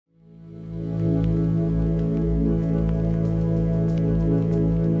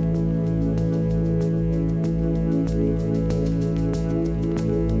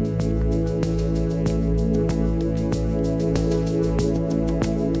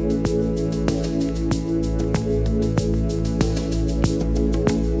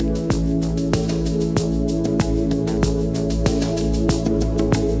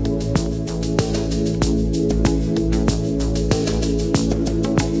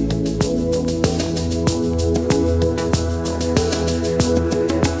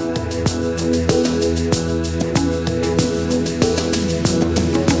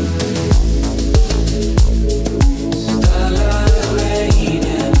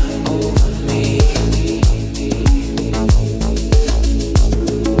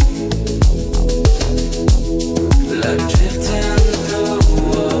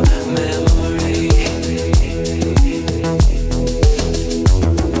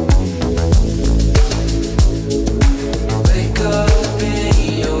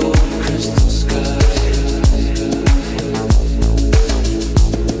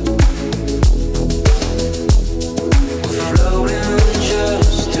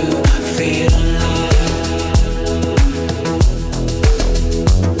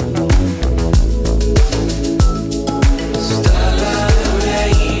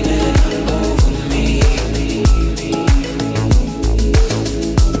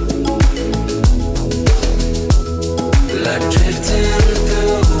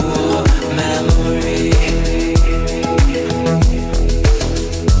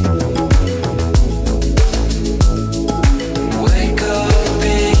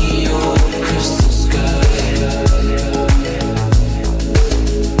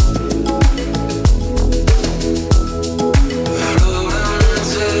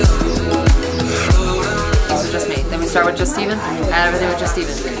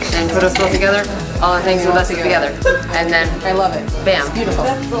and put us both together, all the things with us together. And then, I love it. Bam. It's beautiful.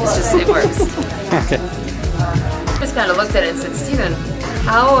 It's just, it works. Just kind of looked at it and said, Steven,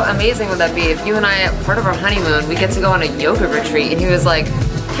 how amazing would that be if you and I, part of our honeymoon, we get to go on a yoga retreat? And he was like,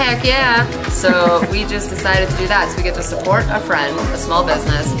 heck yeah. So we just decided to do that. So we get to support a friend, a small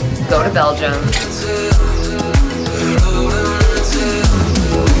business, go to Belgium.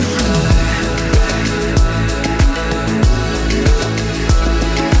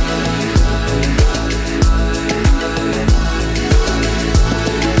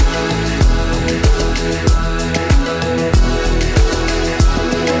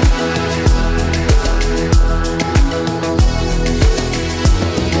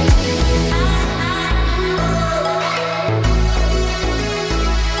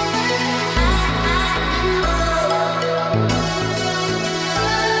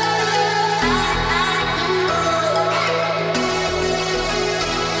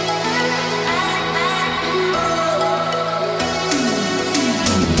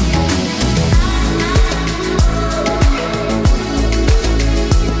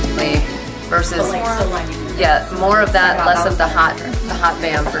 Versus, yeah, more of that, less of the hot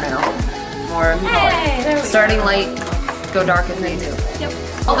bam for now. More starting light, go dark if they do. Yep.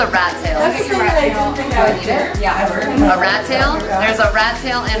 All the rat tails. Yeah, a rat tail. There's a rat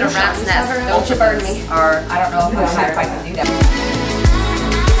tail and a rat's nest. Don't you burn me. Are, I don't know if I can do that.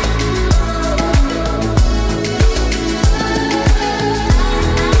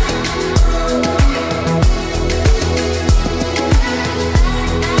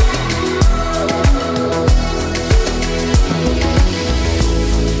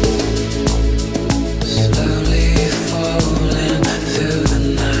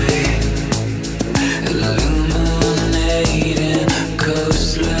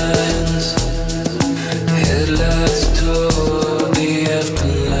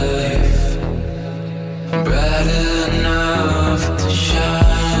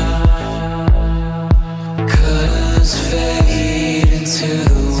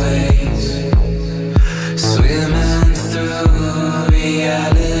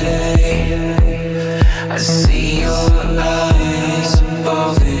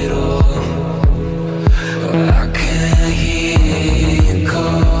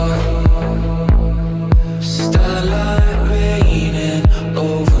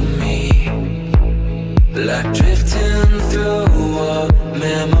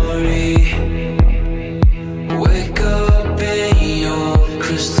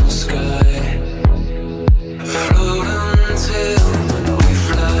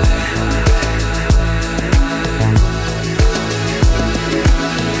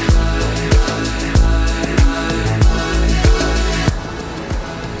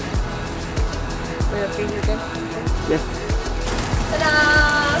 Yes.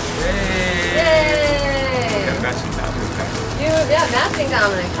 Ta-da! Yay! Yay! Got matching Dominic tie. Yeah, matching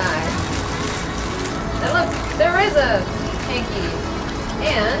Dominic tie. And look, there is a hanky.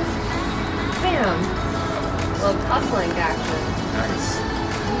 And, bam! A little cufflink action. Nice.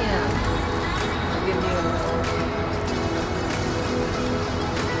 Yeah. I'll give you a little.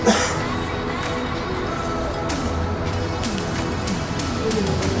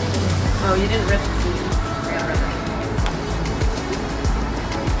 Oh, you didn't rip the seat. Forgot about that.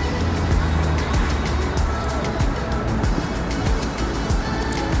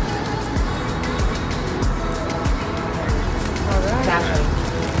 All right. Fashion.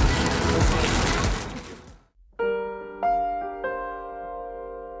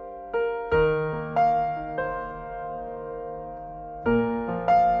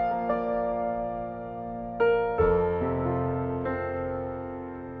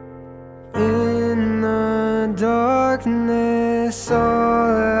 In the darkness, all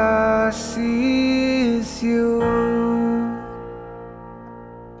I see is you.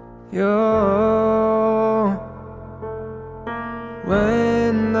 You're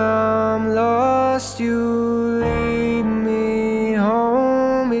when I'm lost, you lead me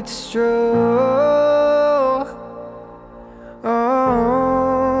home. It's true.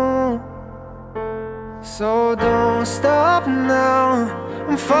 Oh, so don't stop now.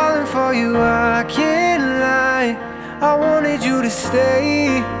 I'm falling for you, I can't lie. I wanted you to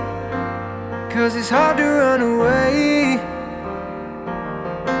stay, 'cause it's hard to run away.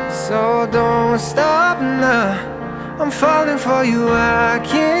 So don't stop now. I'm falling for you, I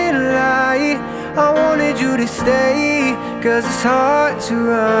can't lie. I wanted you to stay, 'cause it's hard to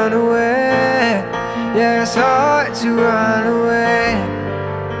run away. Yeah, it's hard to run away.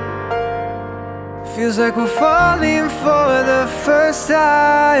 Feels like we're falling for the first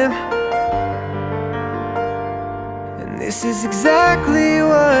time, and This is exactly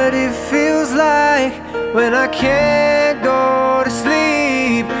what it feels like when I can't go to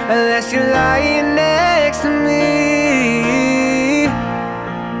sleep unless you're lying next to me.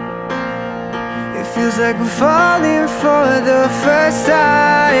 It feels like we're falling for the first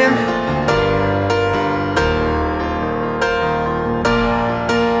time.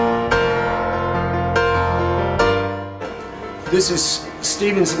 This is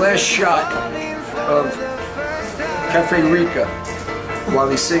Steven's last shot of Cafe Rica while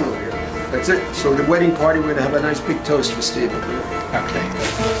he's single here. That's it. So the wedding party, we're gonna have a nice big toast for Steven. Okay.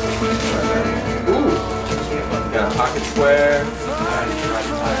 Ooh. Got a pocket square.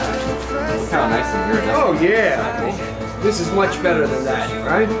 Kind of nice and weird. Oh yeah. This is much better than that,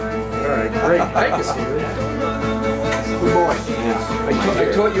 right? All right, great. Thank you, Steven. Good boy. I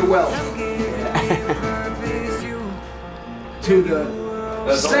taught you well. To the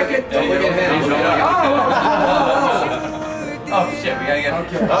second. Don't look at him. Oh shit, we gotta get.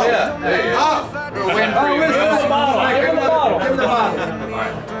 Okay. Oh yeah. There you go. We're waiting for you. Give him the bottle. Give him the bottle. Give him the bottle.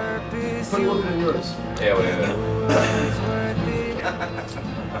 Alright. Put a little bit in yours. Yeah, wait.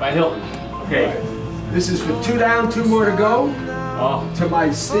 By Hilton. Okay. This is for 2 down, 2 more to go. Oh. To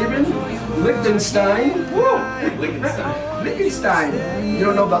my Steven Lichtenstein. Woo! Lichtenstein. Lichtenstein. You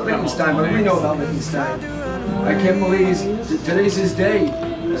don't know about Lichtenstein, but we know about Lichtenstein. I can't believe today's his day.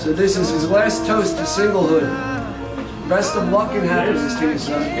 So this is his last toast to singlehood. Best of luck and happiness to you,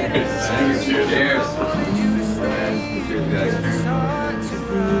 son. Cheers. Cheers.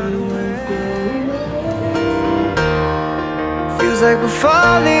 Feels like we're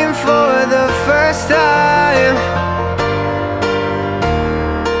falling for the first time.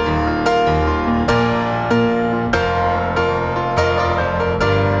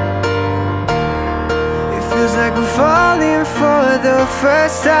 It feels like we're falling for the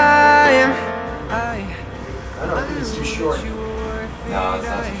first time. I don't think it's too short. No, it's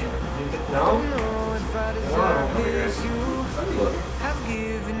not too short. No?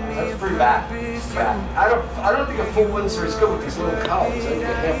 That's pretty bad. I don't think a full Windsor is good with these little collars. I think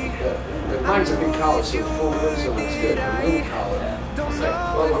half of the mine's a big collar, so a full Windsor looks good. A little collar.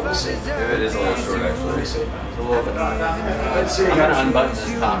 Well, we'll see. If it is a little short, actually. Let's see. It's a little bit. Let's see. I'm trying to unbutton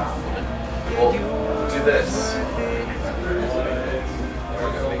this top. Well, do this. There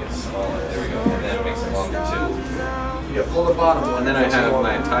we go, make it smaller. There we go. And then it makes it longer too. Yeah, pull the bottom one. And then I have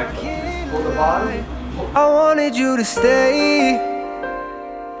my tie clip. Pull the bottom. I wanted you to stay,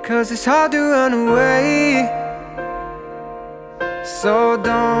 'cause it's hard to run away. So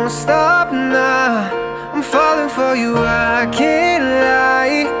don't stop now, I'm falling for you, I can't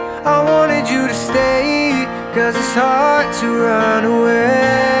lie. I wanted you to stay, 'cause it's hard to run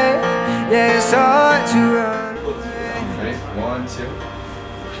away. Yeah, it's hard to run away. Ready? 1, 2.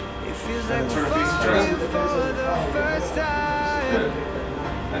 It feels like Turn we're a piece of falling dress. for the first time. Good.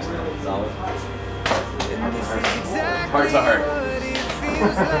 Nice man. Solid. Exactly Heart to heart. what it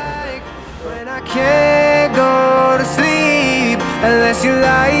feels like when I can't go to sleep unless you're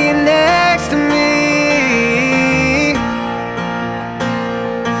lying next to me.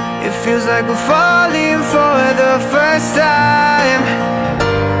 It feels like we're falling for the first time.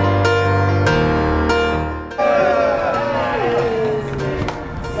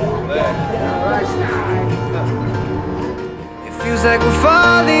 It feels like we're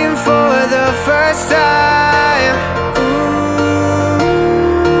falling for the first time.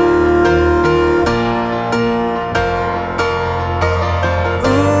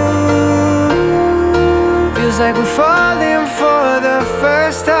 Ooh, feels like we're falling for the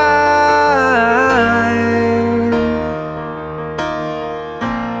first time.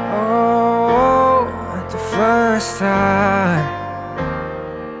 Oh, the first time.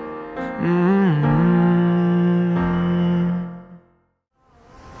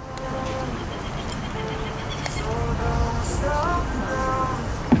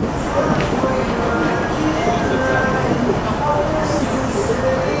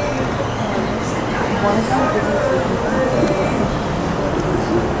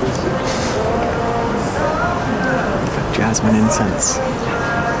 Jasmine incense.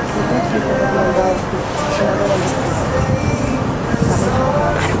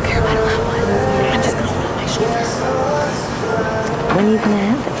 When are you gonna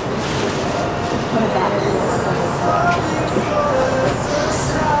have it?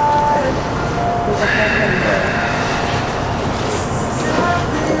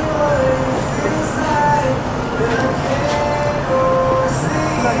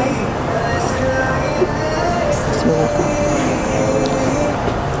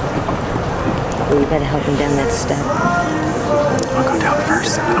 Well, you better help him down that step. I'll go down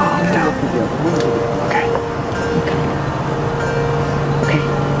first and then I'll help down. Okay. Okay.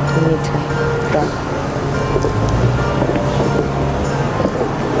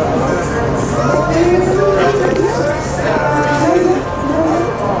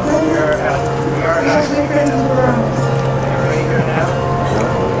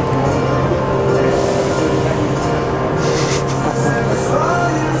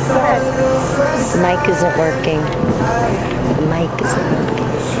 mic isn't working. The mic isn't working.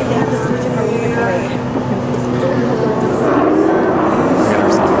 Get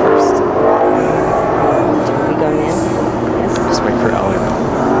our song first. Are we going in? Yes. Just wait for Ellie.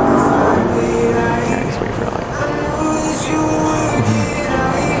 Yeah, just wait for Ellie.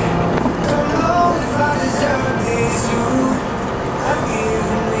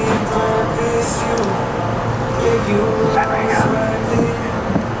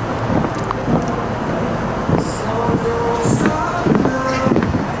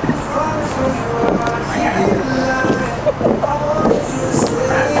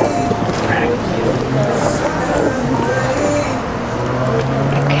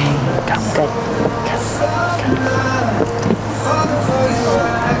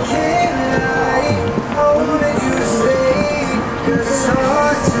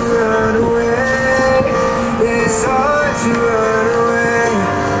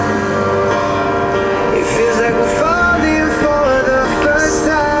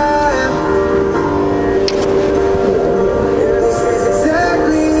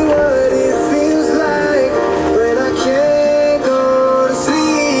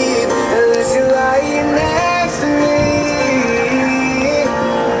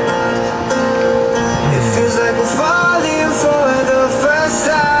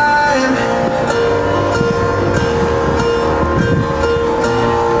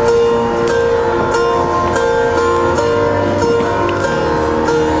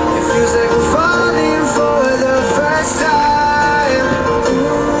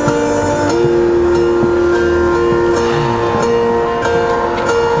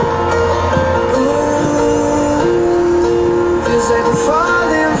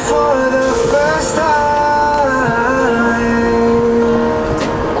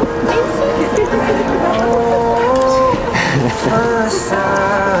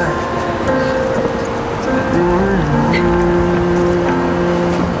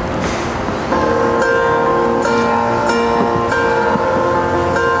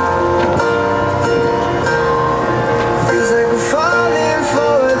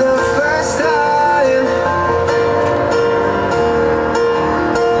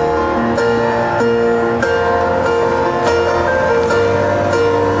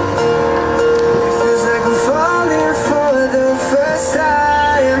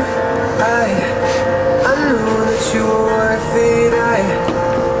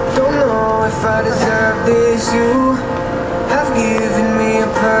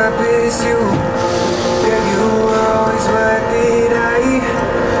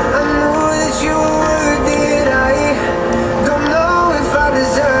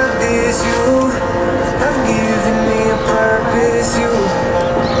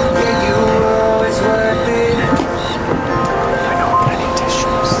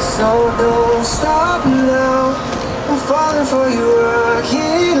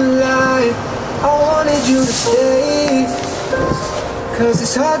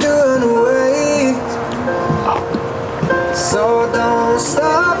 It's hard to run away, so don't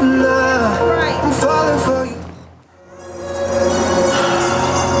stop now. I'm falling for you.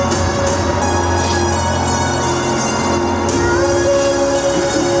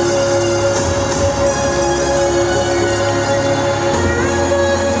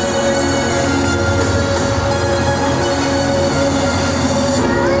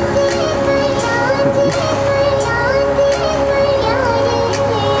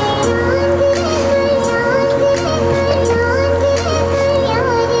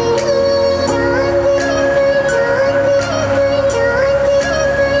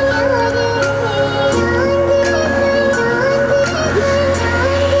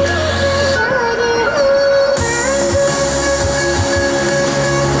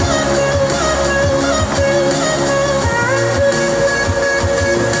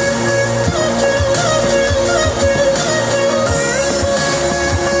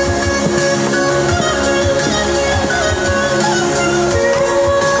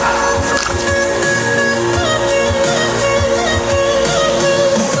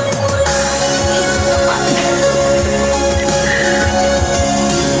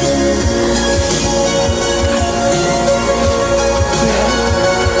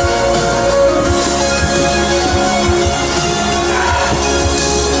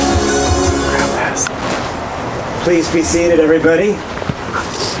 Please be seated, everybody.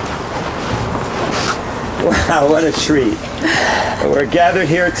 Wow, what a treat. We're gathered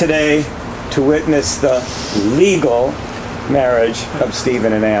here today to witness the legal marriage of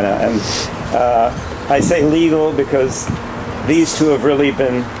Stephen and Anna. And I say legal because these two have really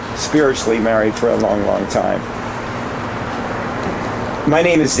been spiritually married for a long, long time. My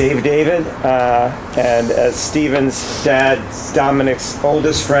name is Dave David, and as Stephen's dad, Dominic's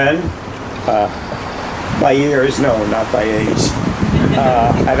oldest friend, by years, no, not by age.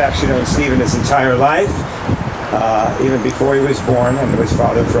 I've actually known Stephen his entire life, even before he was born. I knew his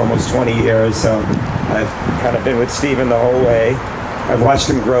father for almost 20 years, so I've kind of been with Stephen the whole way. I've watched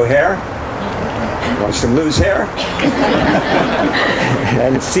him grow hair, watched him lose hair,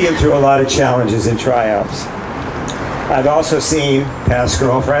 and see him through a lot of challenges and triumphs. I've also seen past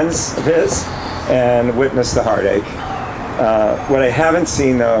girlfriends of his and witnessed the heartache. What I haven't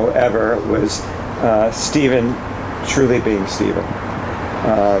seen, though, ever was Stephen truly being Stephen.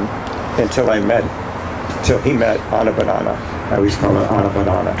 Until he met Anna Banana. I always call her Anna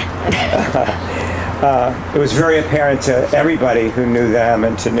Banana. It was very apparent to everybody who knew them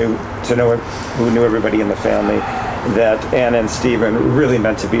and who knew everybody in the family that Anna and Stephen really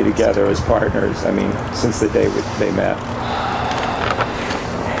meant to be together as partners. I mean, since the day they met.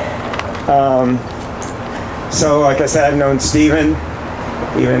 So, like I said, I've known Stephen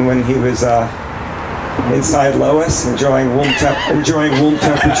even when he was inside Lois, enjoying room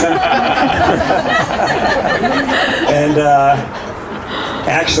temperature. And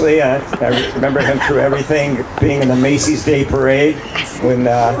actually, I remember him through everything, being in the Macy's Day Parade when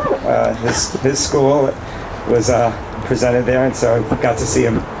his school was presented there, and so I got to see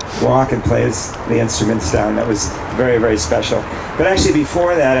him walk and play the instruments down. That was very, very special. But actually,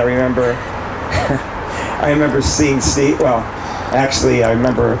 before that, I remember seeing Steve. Well, actually, I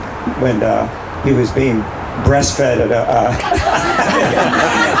remember when he was being breastfed at a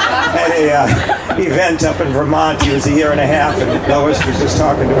event up in Vermont. He was a year and a half, and Lois was just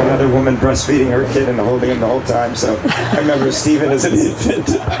talking to another woman breastfeeding her kid and holding him the whole time. So I remember Stephen as an infant.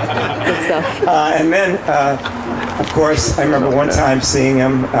 Good stuff. And then, of course, I remember one time seeing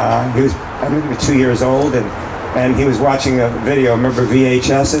him. He was, I think, he was 2 years old, and he was watching a video. I remember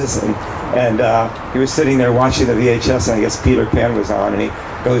VHSs, and he was sitting there watching the VHS, and I guess Peter Pan was on, and he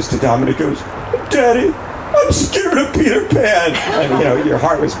goes to Dominic, goes, "Daddy, I'm scared of Peter Pan." And, your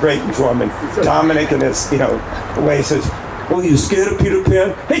heart was breaking for him. And Dominic, in his, way, says, "Oh, you scared of Peter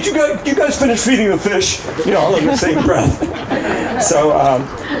Pan? Hey, you guys finish feeding the fish?" All in the same breath. So,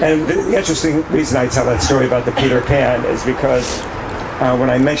 and the interesting reason I tell that story about the Peter Pan is because when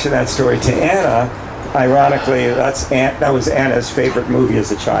I mentioned that story to Anna, ironically, that was Anna's favorite movie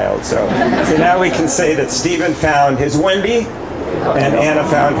as a child. So now we can say that Stephen found his Wendy, and Anna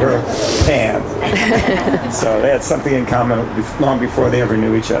found her Pan. So they had something in common long before they ever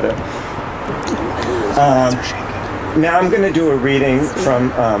knew each other. Now I'm going to do a reading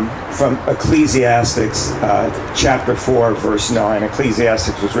from Ecclesiastes, chapter 4, verse 9.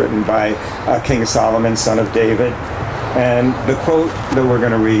 Ecclesiastes was written by King Solomon, son of David. And the quote that we're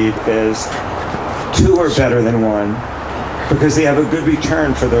going to read is, "Two are better than one, because they have a good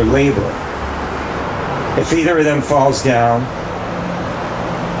return for their labor. If either of them falls down,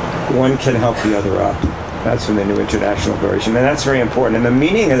 one can help the other up." That's from the New International Version, and that's very important. And the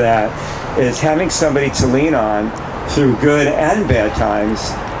meaning of that is having somebody to lean on through good and bad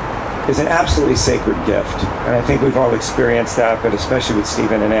times is an absolutely sacred gift. And I think we've all experienced that, but especially with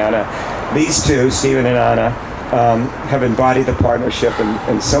Stephen and Anna. These two, Stephen and Anna, have embodied the partnership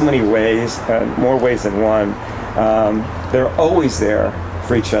in so many ways, more ways than one. They're always there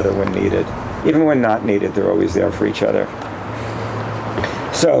for each other when needed. Even when not needed, they're always there for each other.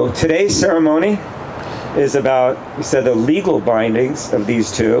 So today's ceremony is about, we said, the legal bindings of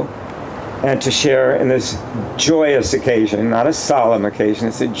these two, and to share in this joyous occasion, not a solemn occasion,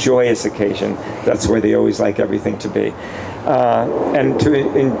 it's a joyous occasion. That's where they always like everything to be. And to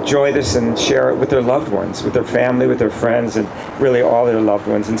enjoy this and share it with their loved ones, with their family, with their friends, and really all their loved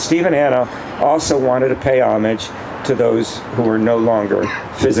ones. And Steve and Anna also wanted to pay homage to those who were no longer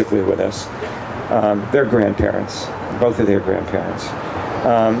physically with us. Their grandparents, both of their grandparents.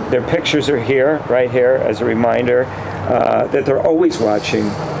 Their pictures are here, right here, as a reminder that they're always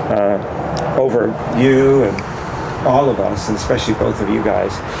watching over you and all of us, and especially both of you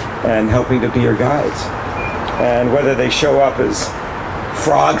guys, and helping to be your guides. And whether they show up as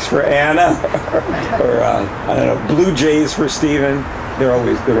frogs for Anna or I don't know, blue jays for Stephen, they're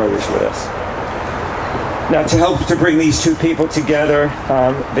always with us. Now, to help to bring these two people together,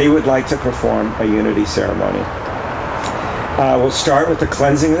 they would like to perform a unity ceremony. We'll start with the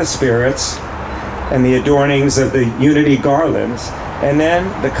cleansing of the spirits and the adornings of the unity garlands, and then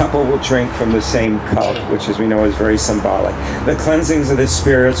the couple will drink from the same cup, which, as we know, is very symbolic. The cleansings of the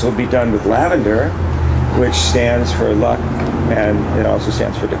spirits will be done with lavender, which stands for luck, and it also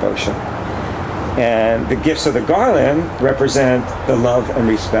stands for devotion. And the gifts of the garland represent the love and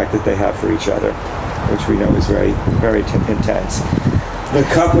respect that they have for each other, which we know is very, very intense. The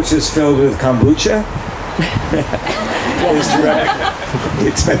cup which is filled with kombucha is to you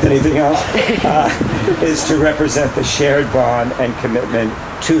expect anything else? Is to represent the shared bond and commitment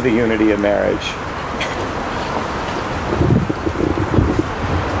to the unity of marriage.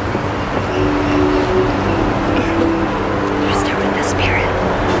 Start with the spirit.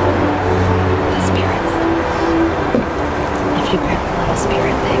 The spirits. If you grab the little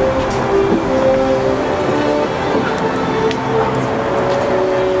spirit thing.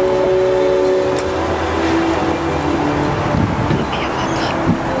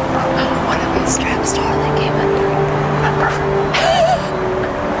 Strap store that came under. Perfect.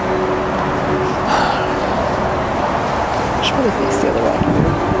 Should probably face the other way.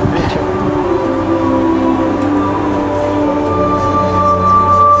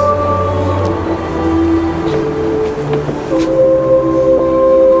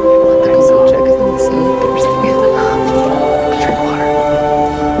 Drink water.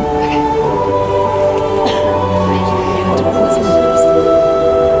 Okay. You have to listen first.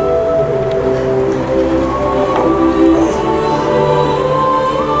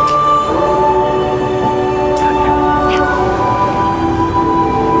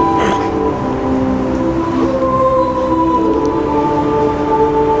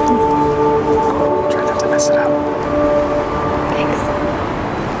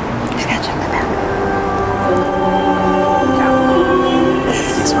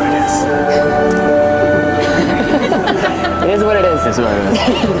 Is what it is. It's what it is.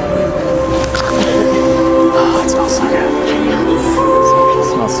 Oh, it smells so good. It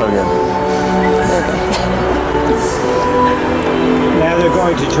smells so good. Now they're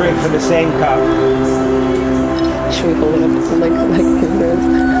going to drink from the same cup. Should we hold it up like this?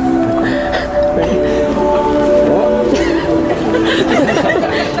 Ready?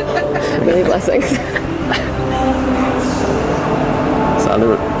 Many blessings.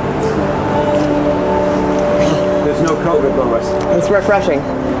 Salud. There's no COVID, Lois. It's refreshing.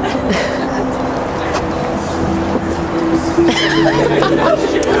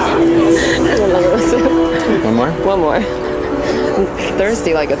 One more? One more. I'm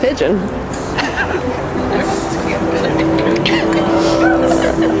thirsty like a pigeon. Okay.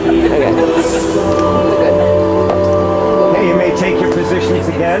 Okay, you may take your positions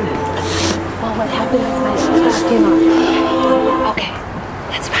again. Well, what happened is my strap came off. Okay,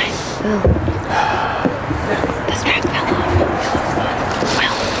 that's fine. The strap fell off.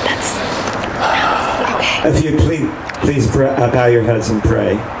 Well, that's okay. If you please bow your heads and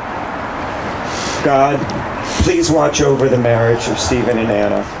pray. God, please watch over the marriage of Stephen and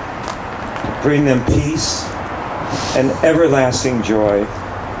Anna. Bring them peace and everlasting joy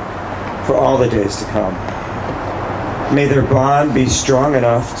for all the days to come. May their bond be strong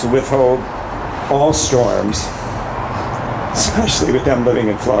enough to withhold all storms, especially with them living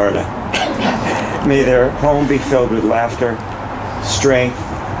in Florida. May their home be filled with laughter, strength,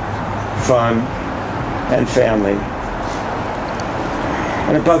 fun, and family.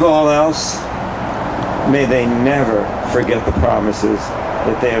 And above all else, may they never forget the promises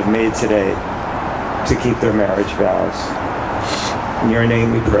that they have made today to keep their marriage vows. In your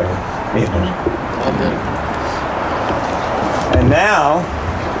name we pray. Amen. And now,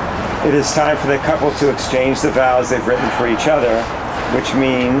 it is time for the couple to exchange the vows they've written for each other, which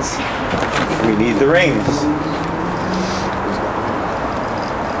means we need the rings.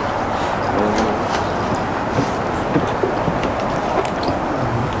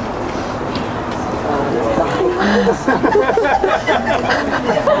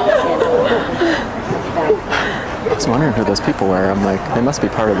 I was wondering who those people were. I'm like, they must be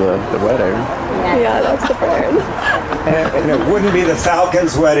part of the wedding. Yeah, that's the part. And it wouldn't be the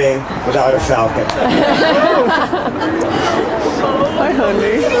Falcon's wedding without a falcon. Hi,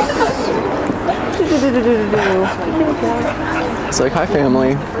 honey. It's like, hi,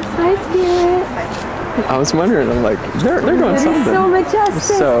 family. Hi, Spirit. I was wondering, I'm like, they're doing something. So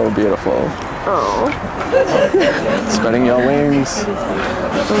majestic. So beautiful. Oh. Spreading your wings.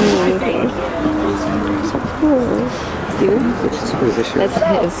 Amazing. Steven? Position. That's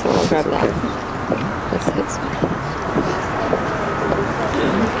his, so I'll grab that. That's his.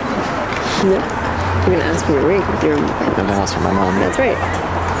 Yeah. You're gonna ask for your ring with your... The vows for my mom. That's right.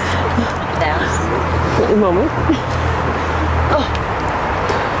 Vows. A moment.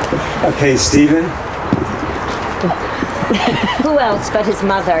 Okay, Stephen. Who else but his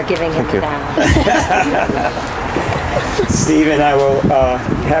mother giving him the vows? Stephen, I will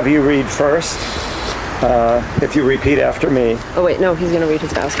have you read first. If you repeat after me. Oh wait, no, he's gonna read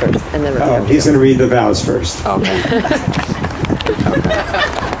his vows first, and then repeat Oh, after he's you. going to read the vows first. Okay.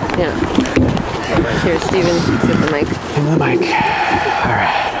 Yeah. Here, Steven, get the mic. Give me the mic. All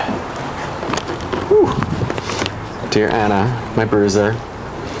right. Whew. Dear Anna, my bruiser,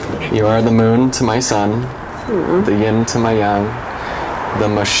 you are the moon to my sun, the yin to my yang, the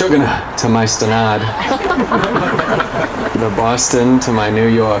Meshuggah to my Stanad, the Boston to my New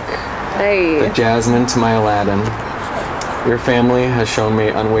York, the Jasmine to my Aladdin. Your family has shown me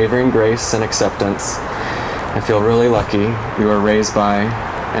unwavering grace and acceptance. I feel really lucky you were raised by,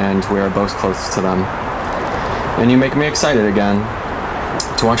 and we are both close to them. And you make me excited again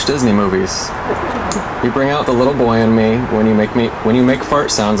to watch Disney movies. You bring out the little boy in me when you make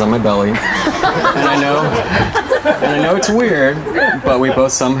fart sounds on my belly. And I know it's weird, but we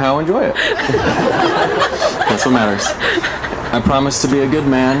both somehow enjoy it. That's what matters. I promise to be a good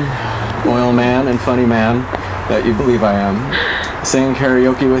man, oil man, and funny man that you believe I am. Singing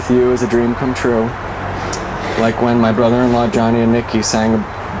karaoke with you is a dream come true. Like when my brother-in-law Johnny and Nikki sang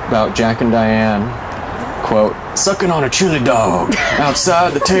about Jack and Diane, quote, sucking on a chili dog,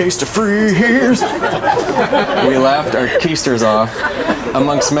 outside the taste of free here's. We laughed our keisters off,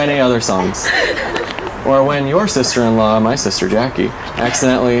 amongst many other songs. Or when your sister-in-law, my sister Jackie,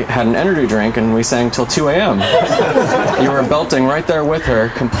 accidentally had an energy drink and we sang till 2 a.m. You were belting right there with her,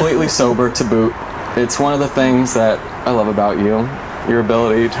 completely sober to boot. It's one of the things that I love about you, your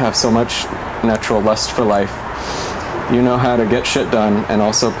ability to have so much natural lust for life. You know how to get shit done and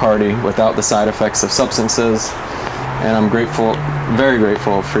also party without the side effects of substances, and I'm grateful, very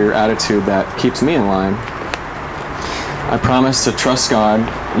grateful for your attitude that keeps me in line. I promise to trust God,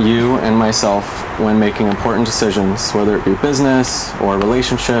 you, and myself when making important decisions, whether it be business or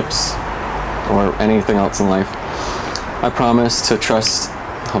relationships or anything else in life. I promise to trust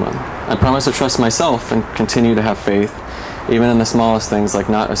myself and continue to have faith, even in the smallest things like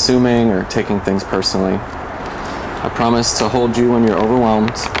not assuming or taking things personally. I promise to hold you when you're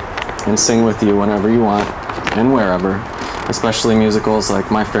overwhelmed and sing with you whenever you want and wherever, especially musicals like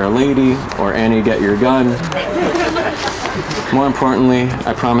My Fair Lady or Annie Get Your Gun. More importantly,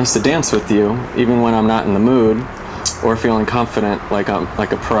 I promise to dance with you even when I'm not in the mood or feeling confident like I'm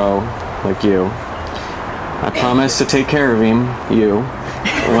like a pro like you. I promise to take care of you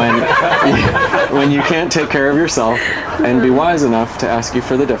when you can't take care of yourself and be wise enough to ask you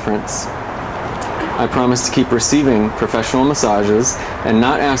for the difference. I promise to keep receiving professional massages and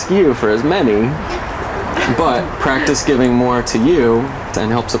not ask you for as many, but practice giving more to you and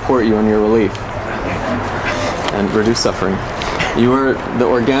help support you in your relief and reduce suffering. You are the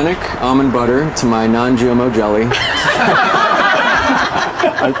organic almond butter to my non-GMO jelly.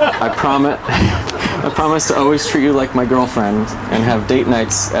 I promise to always treat you like my girlfriend and have date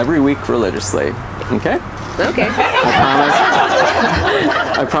nights every week religiously. Okay? Okay.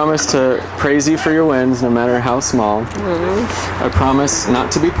 I promise to praise you for your wins, no matter how small. I promise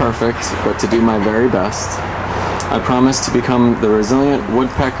not to be perfect, but to do my very best. I promise to become the resilient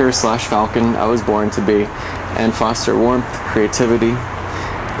woodpecker/falcon I was born to be and foster warmth, creativity,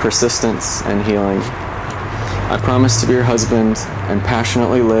 persistence, and healing. I promise to be your husband and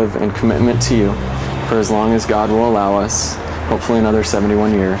passionately live in commitment to you for as long as God will allow us, hopefully another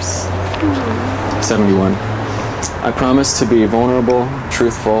 71 years. 71. I promise to be vulnerable,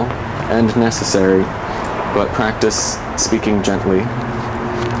 truthful, and necessary, but practice speaking gently.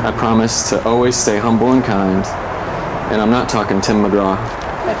 I promise to always stay humble and kind, and I'm not talking Tim McGraw.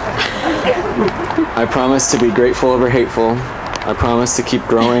 I promise to be grateful over hateful. I promise to keep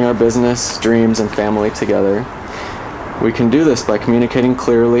growing our business, dreams, and family together. We can do this by communicating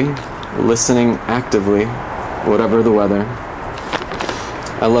clearly, listening actively, whatever the weather.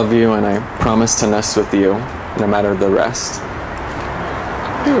 I love you and I promise to nest with you, no matter the rest.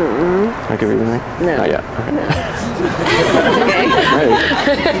 Can I give you the mic? No. Not yet. Okay. No. Okay. Right.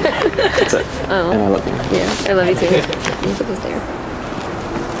 That's it. Oh. And I love you. Yeah, I love you too. You put this there.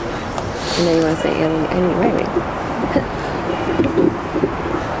 And then you want to say, I need my ring.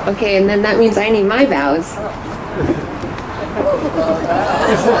 Okay, and then that means I need my vows.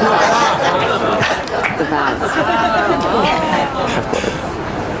 The vows.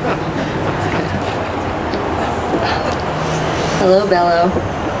 Hello, Bello.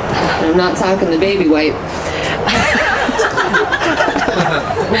 I'm not talking the baby wipe.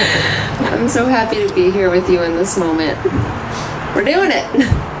 I'm so happy to be here with you in this moment. We're doing it!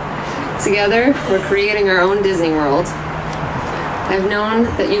 Together, we're creating our own Disney World. I've known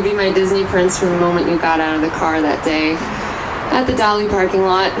that you'd be my Disney prince from the moment you got out of the car that day at the Dolly parking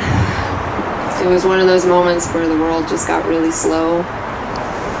lot. It was one of those moments where the world just got really slow.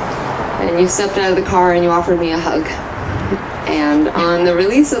 And you stepped out of the car and you offered me a hug. And on the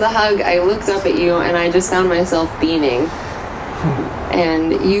release of the hug, I looked up at you and I just found myself beaming.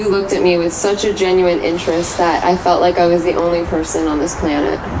 And you looked at me with such a genuine interest that I felt like I was the only person on this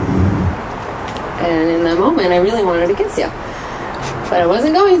planet. And in that moment, I really wanted to kiss you. But I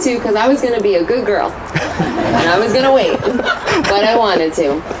wasn't going to, because I was going to be a good girl. And I was going to wait. But I wanted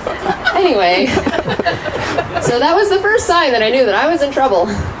to. Anyway, so that was the first sign that I knew that I was in trouble.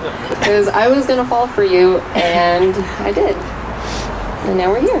 Because I was going to fall for you, and I did. And now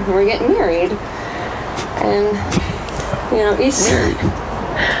we're here, and we're getting married. And, you know, each time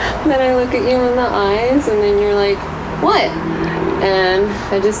that I look at you in the eyes, and then you're like, what? And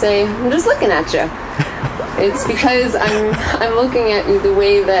I just say, I'm just looking at you. It's because I'm looking at you the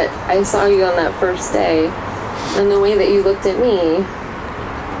way that I saw you on that first day, and the way that you looked at me,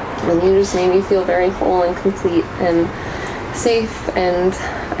 and you just made me feel very whole and complete and safe, and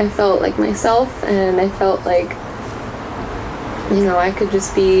I felt like myself, and I felt like, you know, I could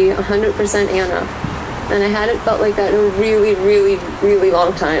just be 100% Anna, and I hadn't felt like that in a really, really, really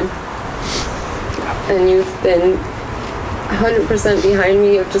long time. And you've been 100% behind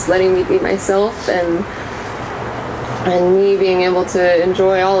me of just letting me be myself, and me being able to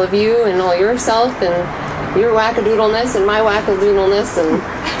enjoy all of you and all yourself and your wackadoodleness and my wackadoodleness, and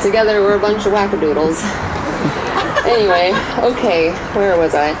together we're a bunch of wackadoodles. Anyway, okay, where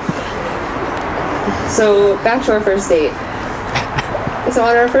was I? So back to our first date. So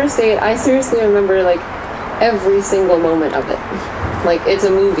on our first date, I seriously remember like every single moment of it. Like it's a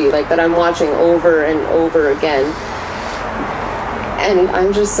movie like that I'm watching over and over again. And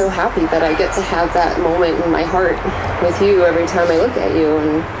I'm just so happy that I get to have that moment in my heart with you every time I look at you,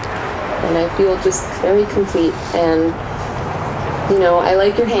 and I feel just very complete. And you know, I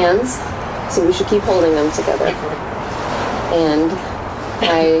like your hands, so we should keep holding them together. And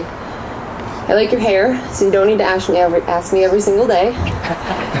I like your hair, so you don't need to ask me every single day.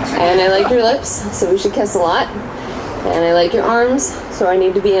 And I like your lips, so we should kiss a lot. And I like your arms, so I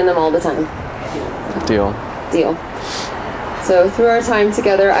need to be in them all the time. Deal. Deal. So through our time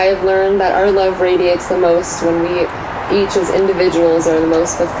together, I have learned that our love radiates the most when we each as individuals are the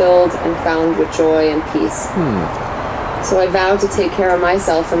most fulfilled and found with joy and peace. So I vow to take care of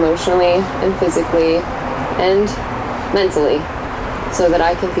myself emotionally and physically and mentally, so that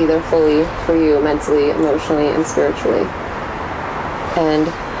I can be there fully for you mentally, emotionally, and spiritually. And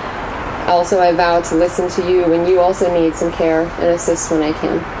also I vow to listen to you when you also need some care and assist when I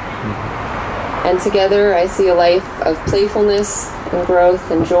can. And together I see a life of playfulness and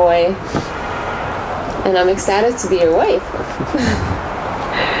growth and joy. And I'm ecstatic to be your wife.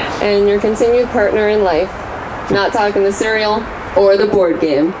 And your continued partner in life. Not talking the cereal or the board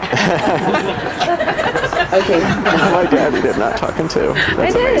game. Okay. Oh my God, you did not talking too.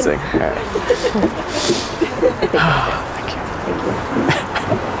 That's amazing. All right. Thank you.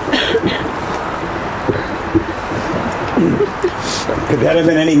 Could that have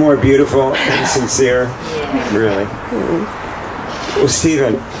been any more beautiful and sincere? Yeah. Really? Well,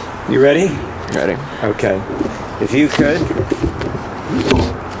 Stephen, you ready? Ready. Okay. If you could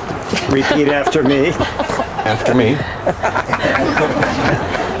repeat after me. After me.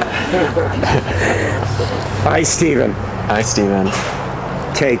 I, Stephen. I, Stephen.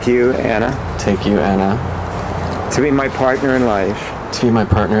 Take you, Anna. Take you, Anna. To be my partner in life. To be my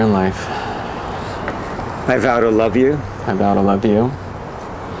partner in life. I vow to love you. I vow to love you.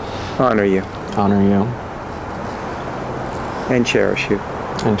 Honor you. Honor you. And cherish you.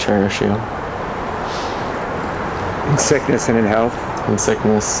 And cherish you. In sickness and in health. In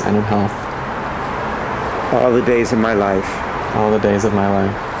sickness and in health. All the days of my life. All the days of my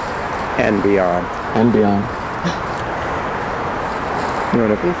life. And beyond. And beyond. You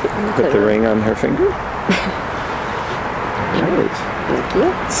want to put the ring on her finger? Right. Thank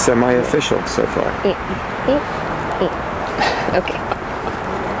you. Semi-official so far. Okay.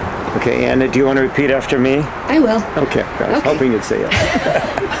 Okay, Anna, do you want to repeat after me? I will. Okay, I was hoping you'd say yes.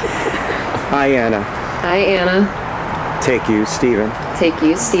 I, Anna. I, Anna. Take you, Stephen. Take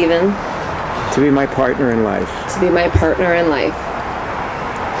you, Stephen. To be my partner in life. To be my partner in life.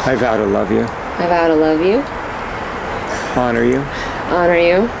 I vow to love you. I vow to love you. Honor you. Honor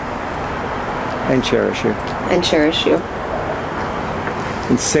you. And cherish you. And cherish you.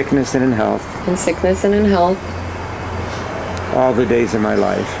 In sickness and in health. In sickness and in health. All the days of my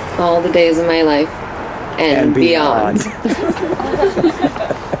life. All the days of my life. And beyond.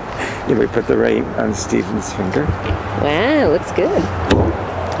 You may put the ring on Stephen's finger. Wow, looks good.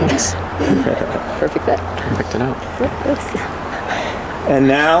 Yes. Perfect fit. Picked it out. And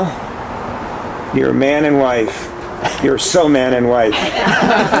now, you're man and wife. You're so man and wife. And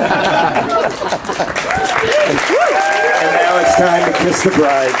now it's time to kiss the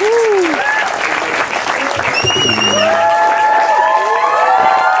bride.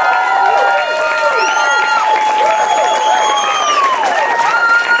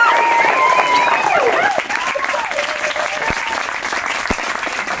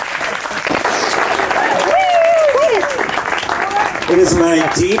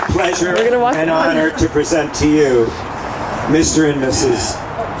 my deep pleasure and honor to present to you Mr. and Mrs.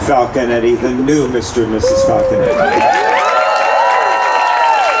 Falconetti, the new Mr. and Mrs. Falconetti.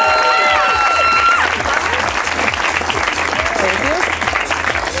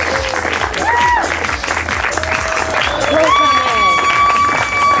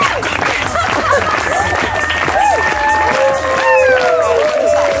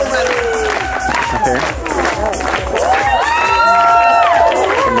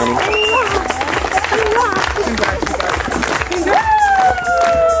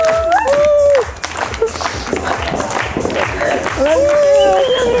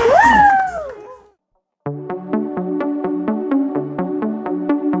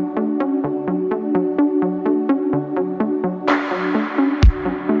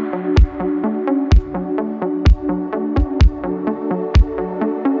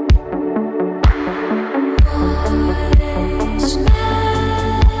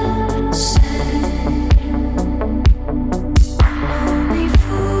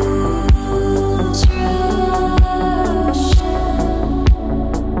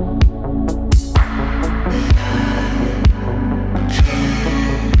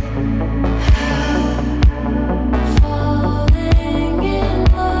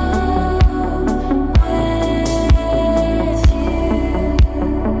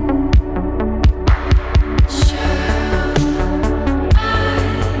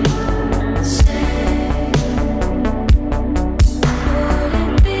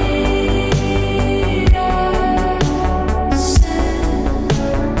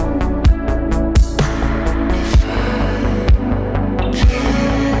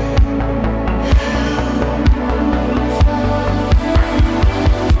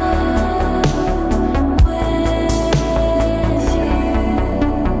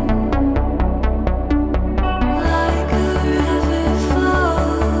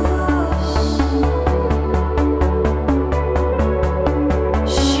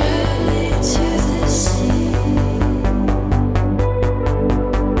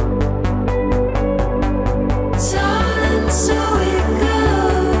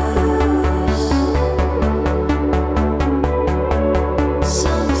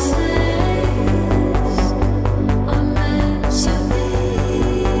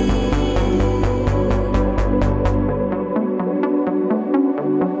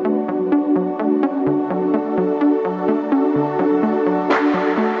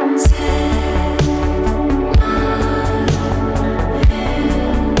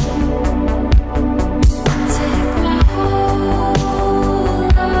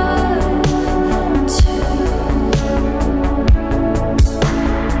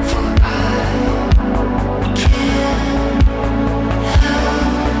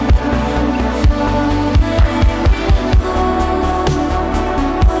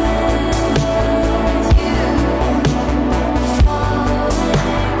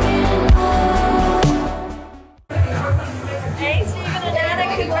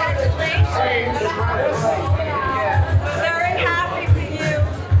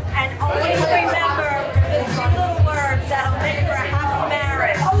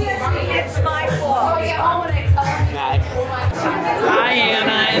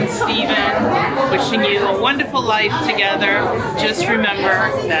 Wishing you a wonderful life together. Just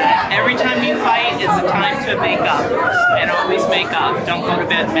remember that every time you fight is a time to make up. And always make up. Don't go to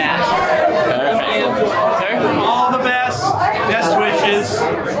bed mad. Perfect. All the best. Best wishes.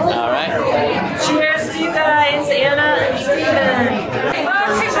 All right. Cheers to you guys, Anna and Stephen.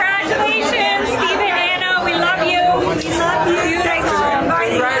 Well, congratulations, Stephen and Anna. We love you. We love you.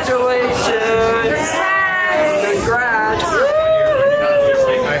 Congratulations. Congrats.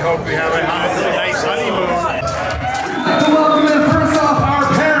 I hope we have a nice honeymoon. To welcome in first off our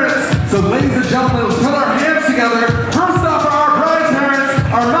parents. So ladies and gentlemen, let's put our hands together. First off our bride's parents,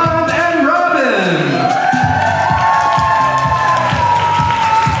 Armand and Robin.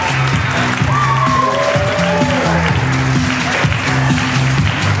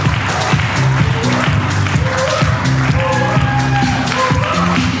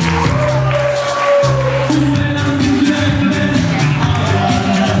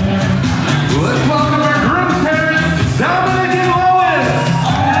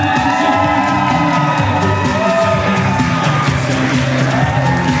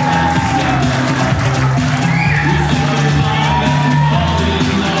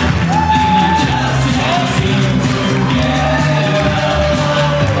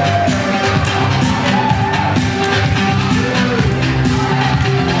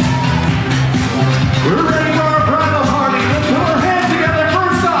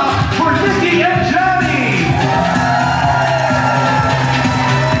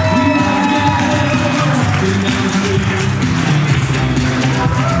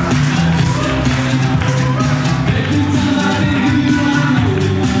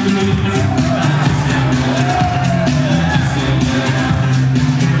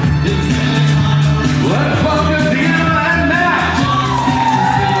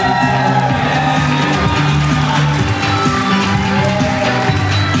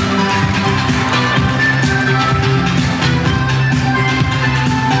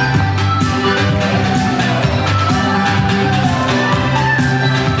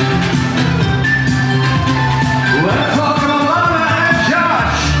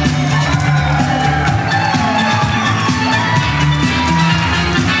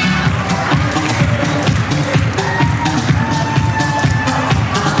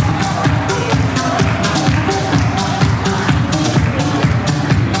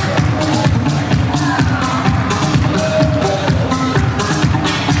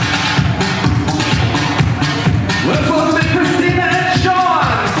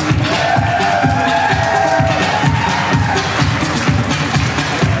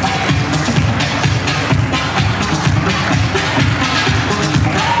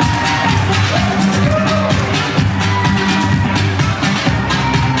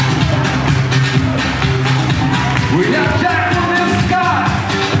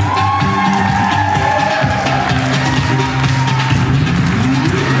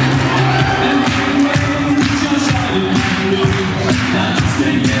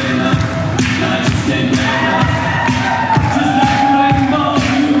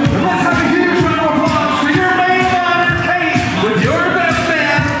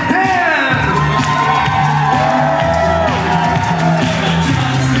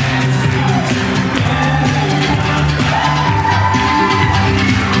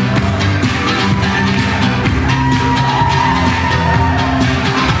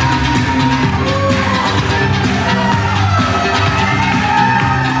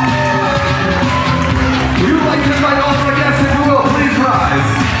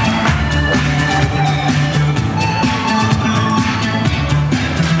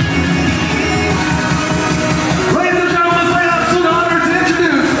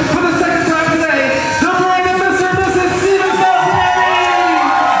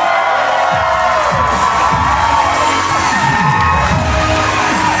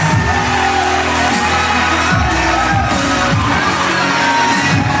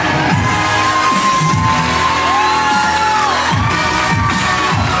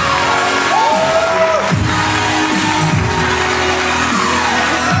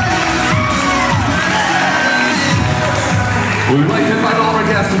 We'd like to invite all of our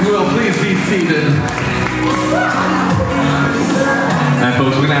guests, if you will, please be seated. And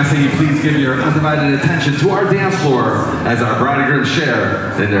folks, we're going to ask that you please give your undivided attention to our dance floor as our bride and groom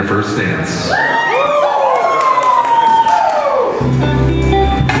share in their first dance.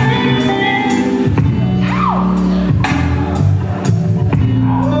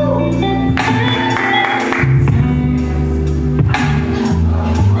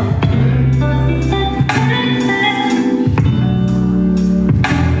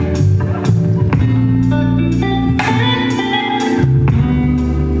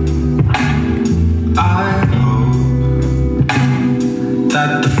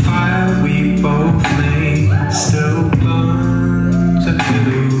 That the fire we both made still burns a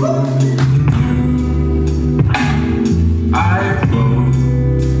little in you. I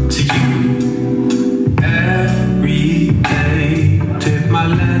wrote to you every day, did my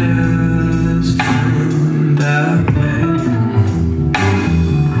letters find their way?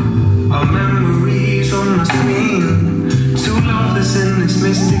 Our memories on my screen, two lovers in this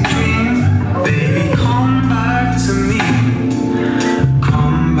mystic dream. Baby, come back to me.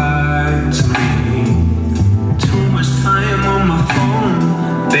 Back to me. Too much time on my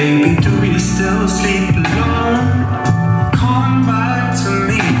phone. Baby, do you still sleep alone? Come back to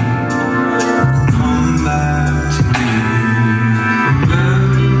me. Come back to me.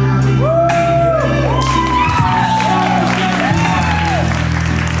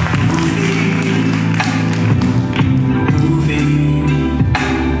 Movie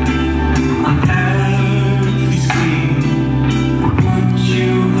on every screen. Would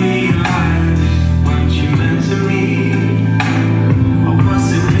you realize what you meant to me? Or was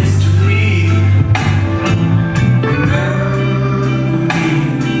it mystery? Remember me,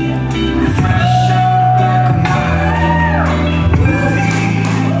 fresh out black and white.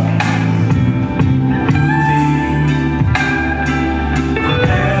 Movie on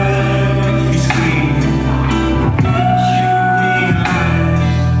every screen. Would you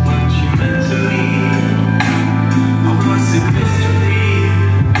realize what you meant to me? Or was it mystery?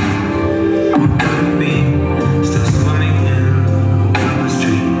 Or could it be still swimming in a wilderness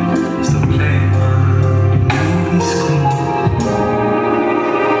dream, still playing on your movie screen?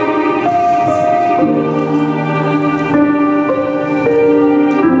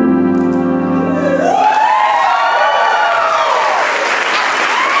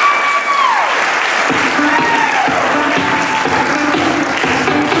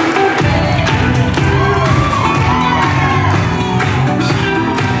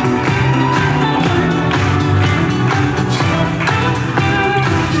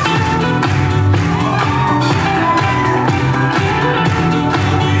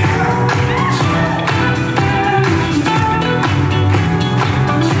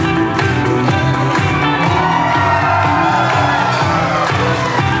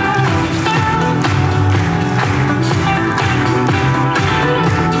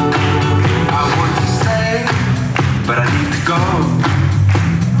 I want to stay, but I need to go.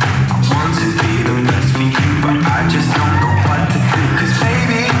 I want to be the best for you, but I just don't know what to do. 'Cause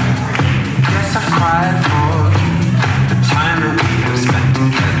baby, yes, I cried for you. The time that we have spent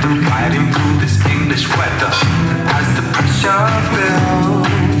together, riding through this English weather. And as the pressure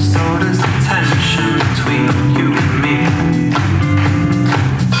builds, so does the tension between you and me.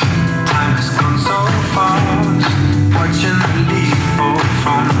 Time has gone so fast, watching the leaf fall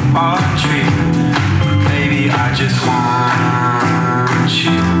from our tree. Baby, I just want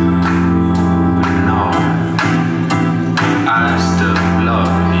you to know I still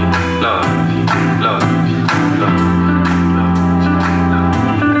love you, love you, love you, love you,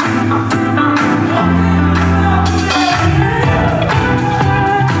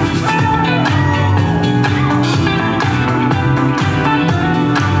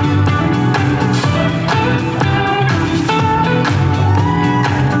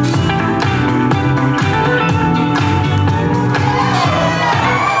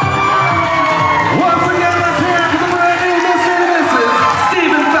 Once again, let's hear it for the brand new Mr. and Mrs.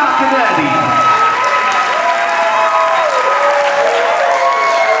 Stephen Falconetti.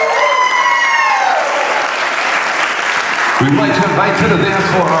 We'd like to invite to the dance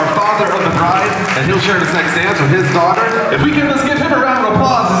floor our father of the bride, and he'll share his next dance with his daughter. If we can just give him a round of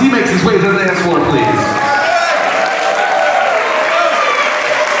applause as he makes his way to the dance floor, please.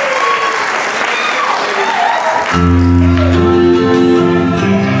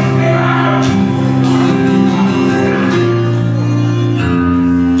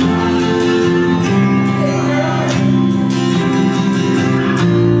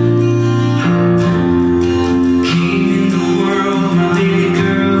 King in the world, my baby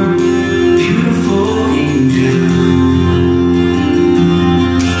girl, beautiful angel.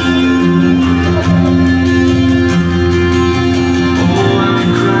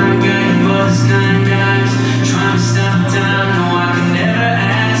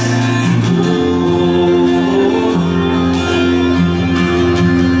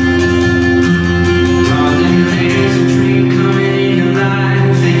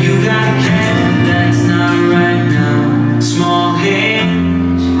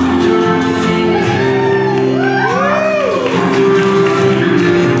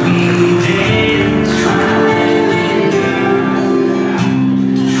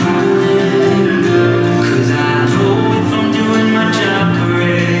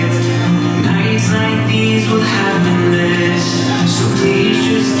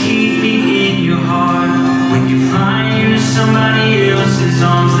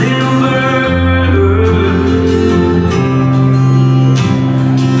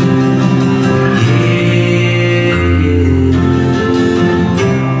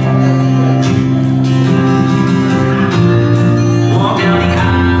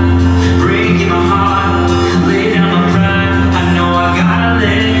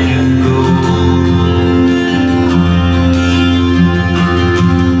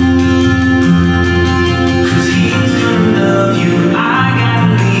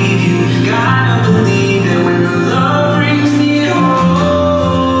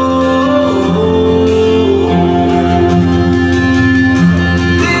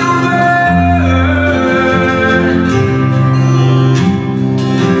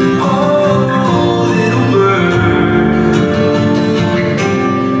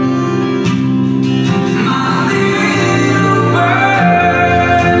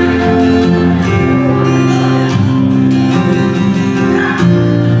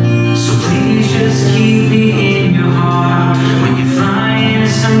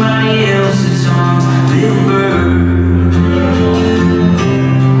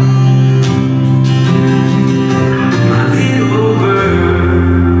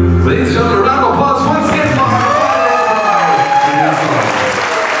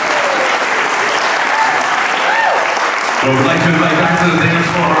 Well, we'd like to invite back to the dance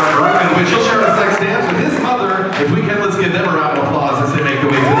floor our groom, in which he'll share his next dance with his mother. If we can, let's give them a round of applause as they make their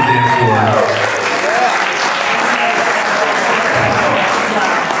way to the dance floor.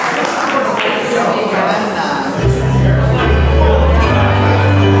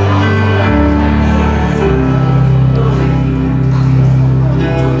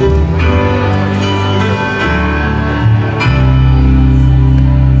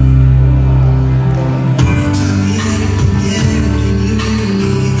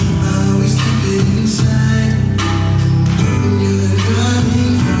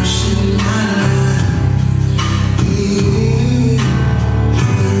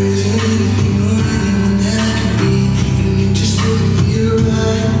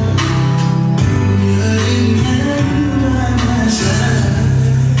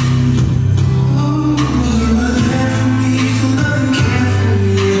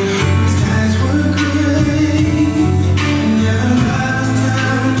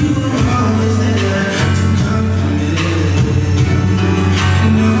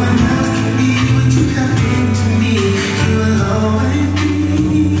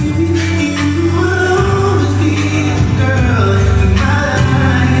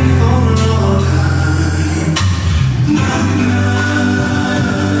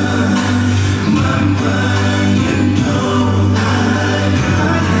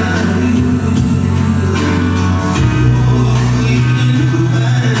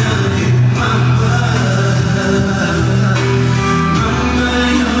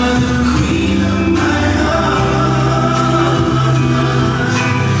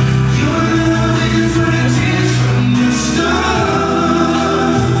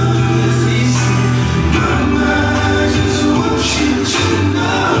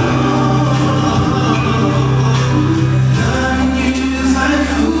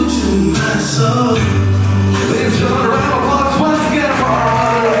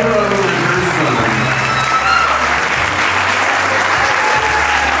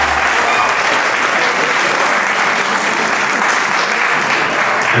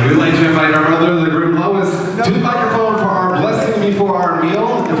 And we'd like to invite our mother, the groom Lois, to the microphone for our blessing before our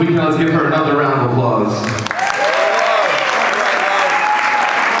meal. If we can, let's give her another round of applause.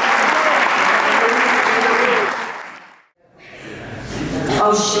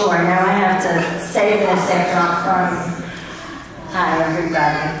 Oh, sure. Now I have to say this after I'm from. Hi,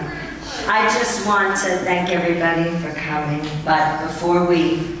 everybody. I just want to thank everybody for coming, but before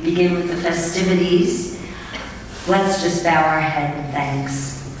we begin with the festivities, let's just bow our head in thanks.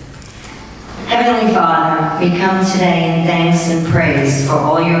 Heavenly Father, we come today in thanks and praise for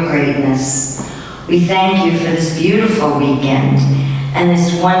all your greatness. We thank you for this beautiful weekend and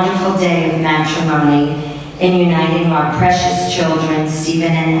this wonderful day of matrimony in uniting our precious children,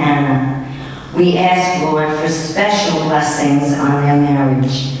 Stephen and Anna. We ask, Lord, for special blessings on their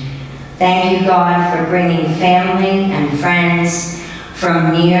marriage. Thank you, God, for bringing family and friends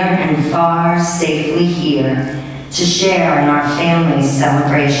from near and far safely here to share in our family's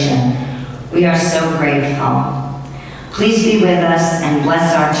celebration. We are so grateful. Please be with us and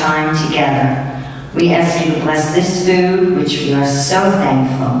bless our time together. We ask you to bless this food, which we are so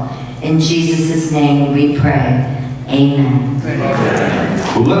thankful. In Jesus' name we pray. Amen.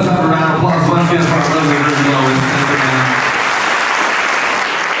 Well, let's have a round of applause once again for our lovely Ricky Lois.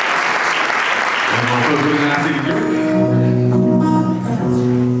 And we're going to ask you to give it.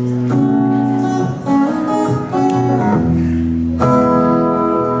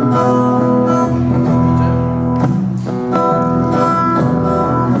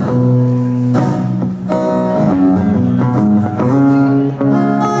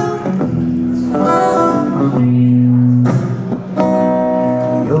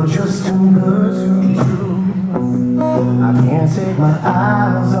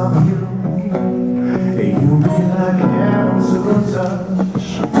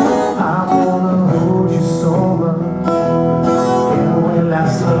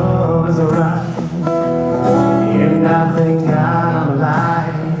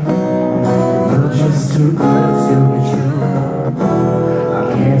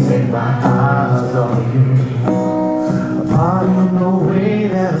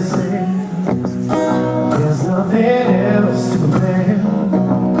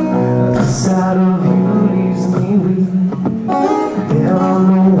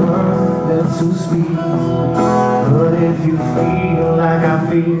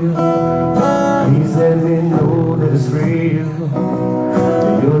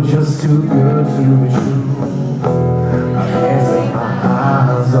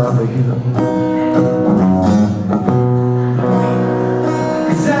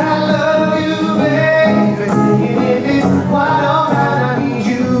 I love you, baby.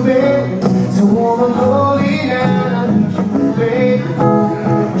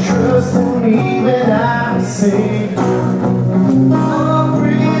 say, oh,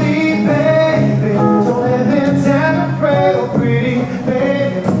 pretty baby, don't let them time to pray, oh, pretty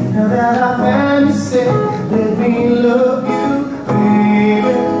baby. Now that I found you, say, let me love you,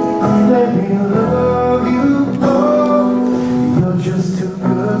 baby. Let me love you, oh, you're just too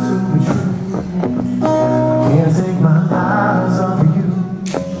good to be true. I can't take my eyes off of you.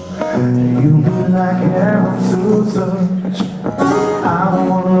 You be like heaven to touch. I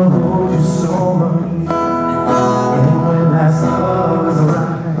wanna hold you so much.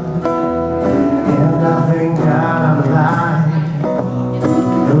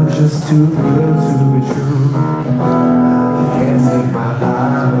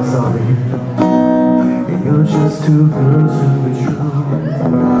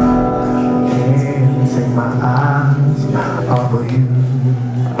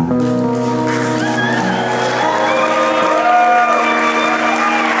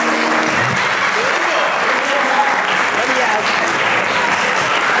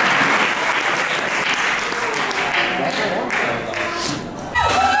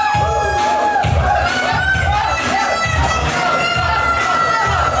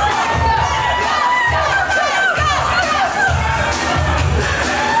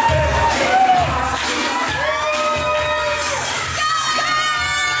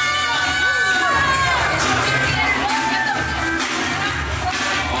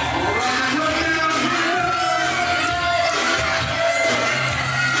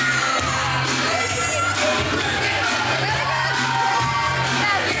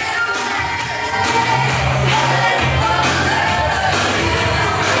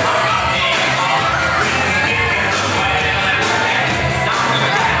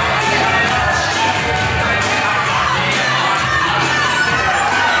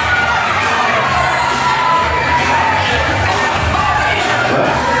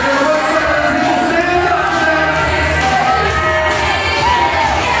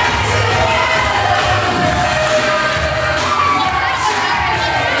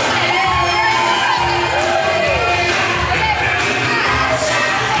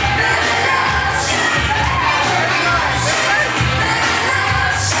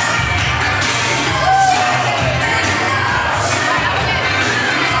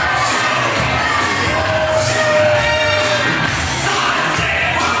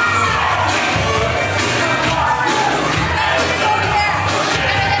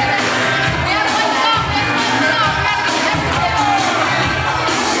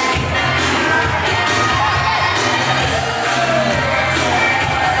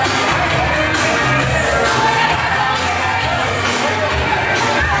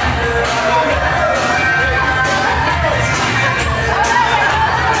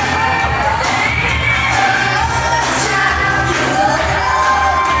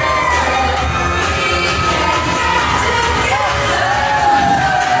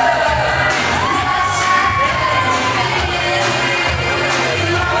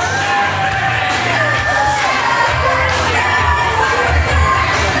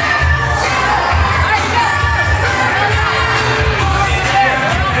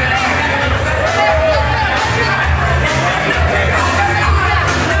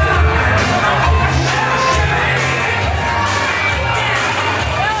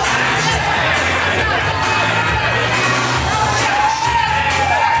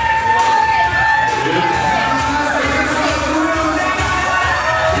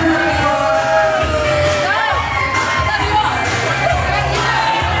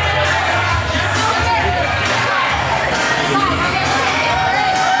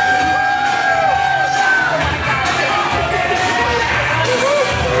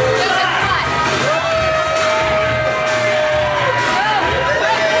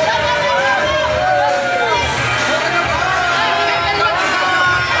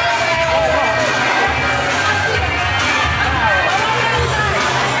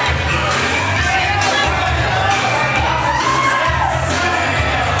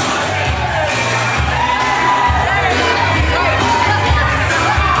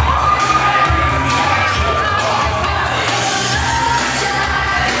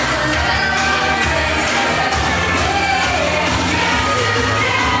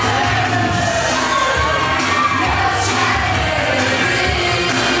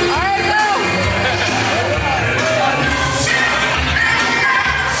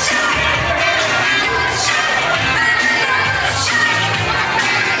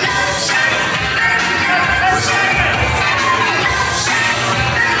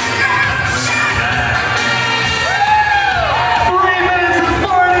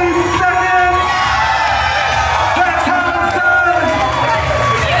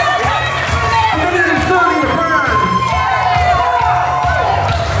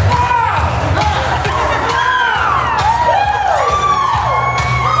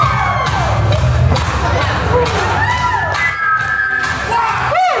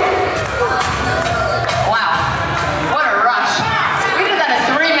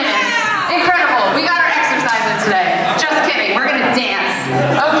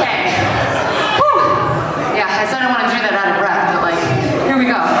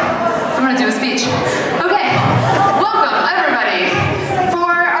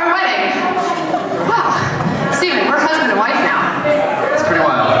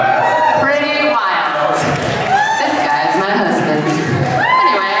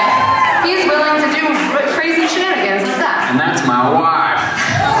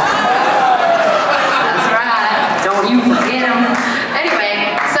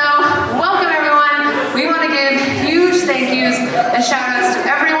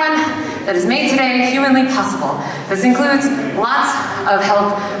 This includes lots of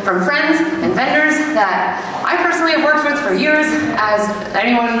help from friends and vendors that I personally have worked with for years, as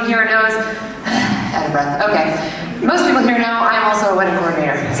anyone here knows. Out of breath. Okay. Most people here know I'm also a wedding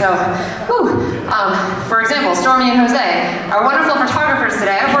coordinator. So, for example, Stormy and Jose, our wonderful photographers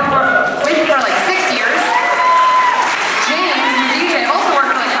today. I've worked with for like 6 years. James, your DJ, also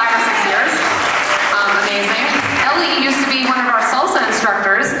worked for like 5 or 6 years. Amazing. Ellie used to be one of our salsa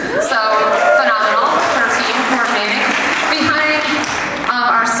instructors, so phenomenal. Her team coordinating. Behind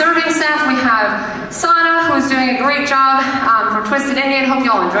our serving staff, we have Sana, who's doing a great job from Twisted Indian. Hope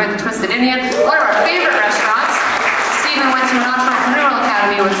you all enjoyed the Twisted Indian. One of our favorite restaurants. Stephen went to an entrepreneurial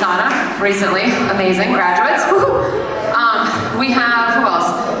academy with Sana recently. Amazing graduates. We have, who else?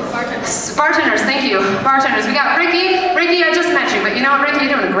 Bartenders, thank you. Bartenders, we got Ricky. Ricky, I just met you, but you know what, Ricky,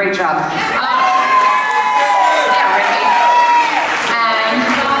 you're doing a great job. Yeah, Ricky. And,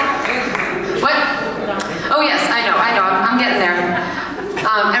 what? Oh yes, I know, I'm getting there.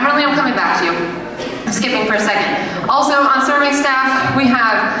 Emily, I'm coming back to you. I'm skipping for a second. Also, on serving staff, we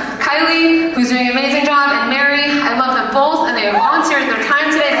have Kylie, who's doing an amazing job, and Mary. I love them both, and they have volunteered their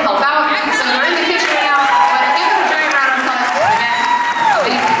time today to help out. So they're in the kitchen right now, but give them a giant round of applause because again,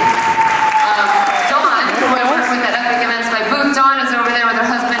 amazing. Dawn, who I work with at Epic Events by Booth. Dawn is over there with her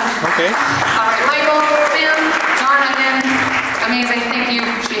husband. Okay. All right, Michael, Sam, Dawn again. Amazing, thank you.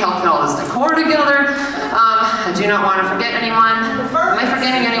 She helped put all this decor together. I do not want to forget anyone. Am I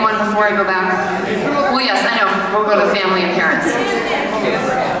forgetting anyone before I go back? Well, yes, I know. We'll go to family and parents.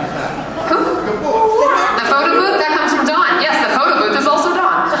 Who? The photo booth? That comes from Dawn. Yes, the photo booth is also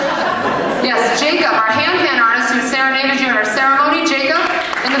Dawn. Yes, Jacob, our hand pan artist who serenaded you at our ceremony. Jacob,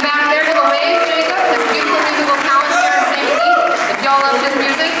 in the back there, give a wave, Jacob. His beautiful musical talents here in St. Pete. If y'all love his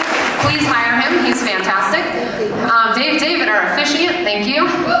music, please hire him. He's fantastic. David, our officiant, thank you.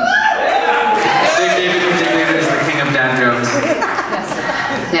 David is the king of dad jokes.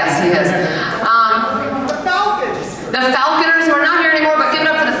 Yes, he is. The Falconers, who are not here anymore, but give it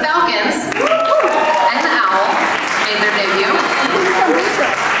up for the Falcons. And the Owl made their debut.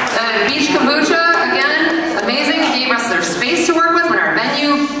 Beach Kombucha, again, amazing. Gave us their space to work with when our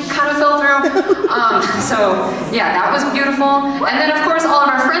venue kind of fell through. So, yeah, that was beautiful. And then, of course, all of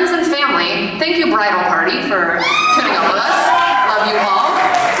our friends and family. Thank you, Bridal Party, for putting up with us. Love you all.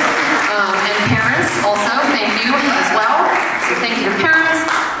 And parents, also, thank you as well. So thank you to parents.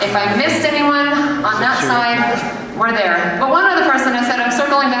 If I missed anyone on that side, we're there. But one other person, I said, I'm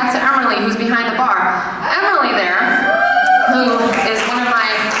circling back to Emily, who's behind the bar. Emily there, who is one of my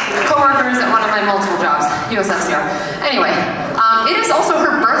coworkers at one of my multiple jobs, USFCR. Anyway, it is also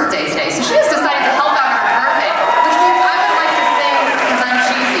her birthday today, so she has decided to help out her birthday, which means I would like to sing because I'm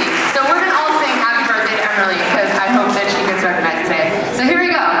cheesy. So we're going to all sing happy birthday to Emily because I hope that she gets recognized today. So here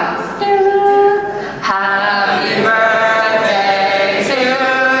we go. Happy birthday to you.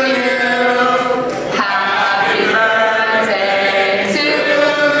 Happy birthday to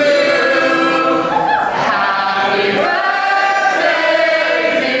you. Happy birthday,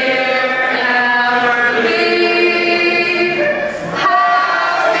 dear Emily.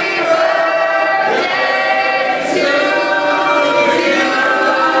 Happy birthday to you.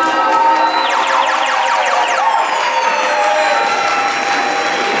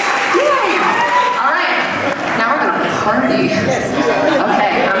 Party.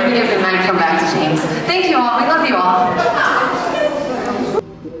 Okay, I'm going to give the mic come back to James. Thank you all. We love you all.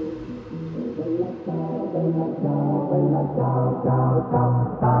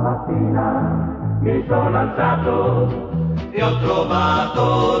 Stamattina mi sono alzato e ho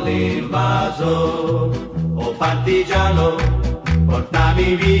trovato l'invaso. Oh partigiano,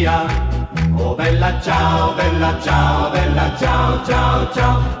 portami via. Oh bella ciao, bella ciao, bella ciao, ciao,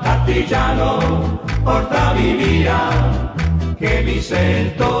 ciao. Partigiano, portami via, che mi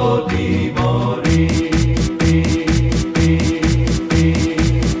sento di morire.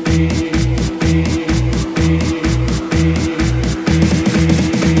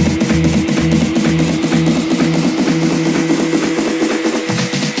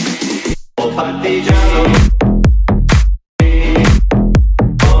 Oh partigiano,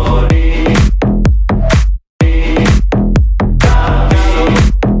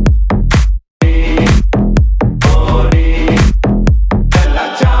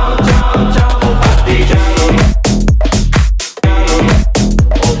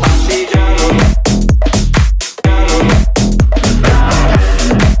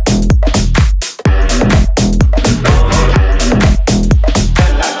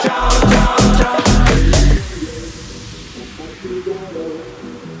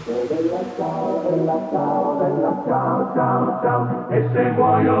 e se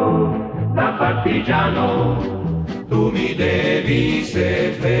muoio da partigiano tu mi devi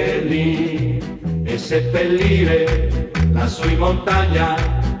seppellire e seppellire lassù in montagna.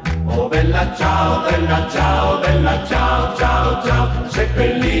 Oh bella ciao, bella ciao, bella ciao, ciao, ciao,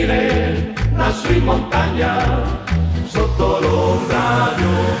 seppellire lassù in montagna, sotto l'ombra di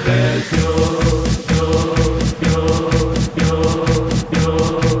un bel fior, fior, fior, fior, fior,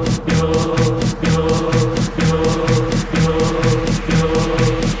 fior, fior, fior,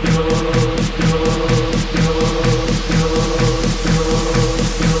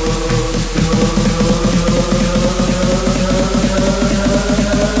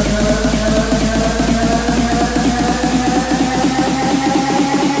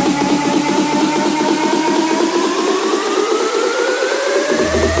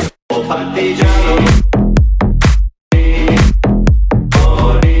 partigiano.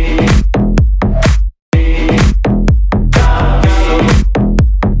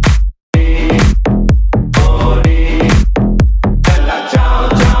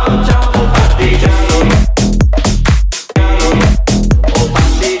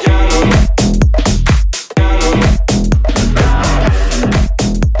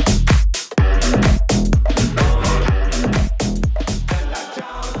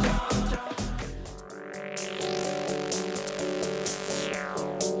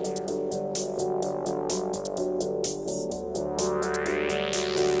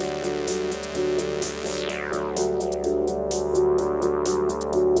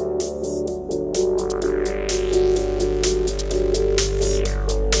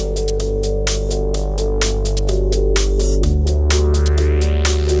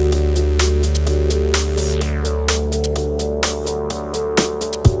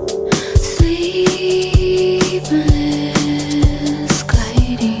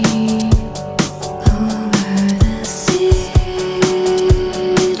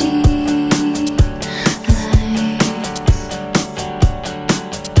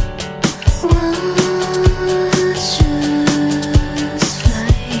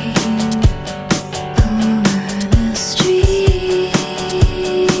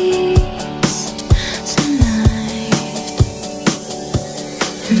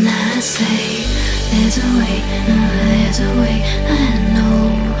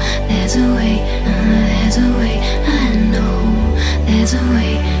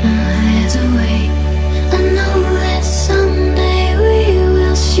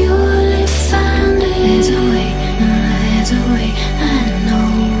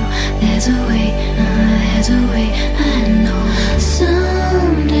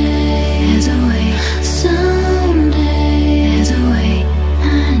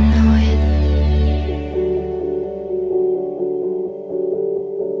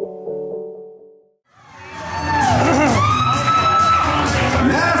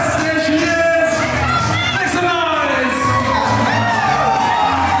 Yes!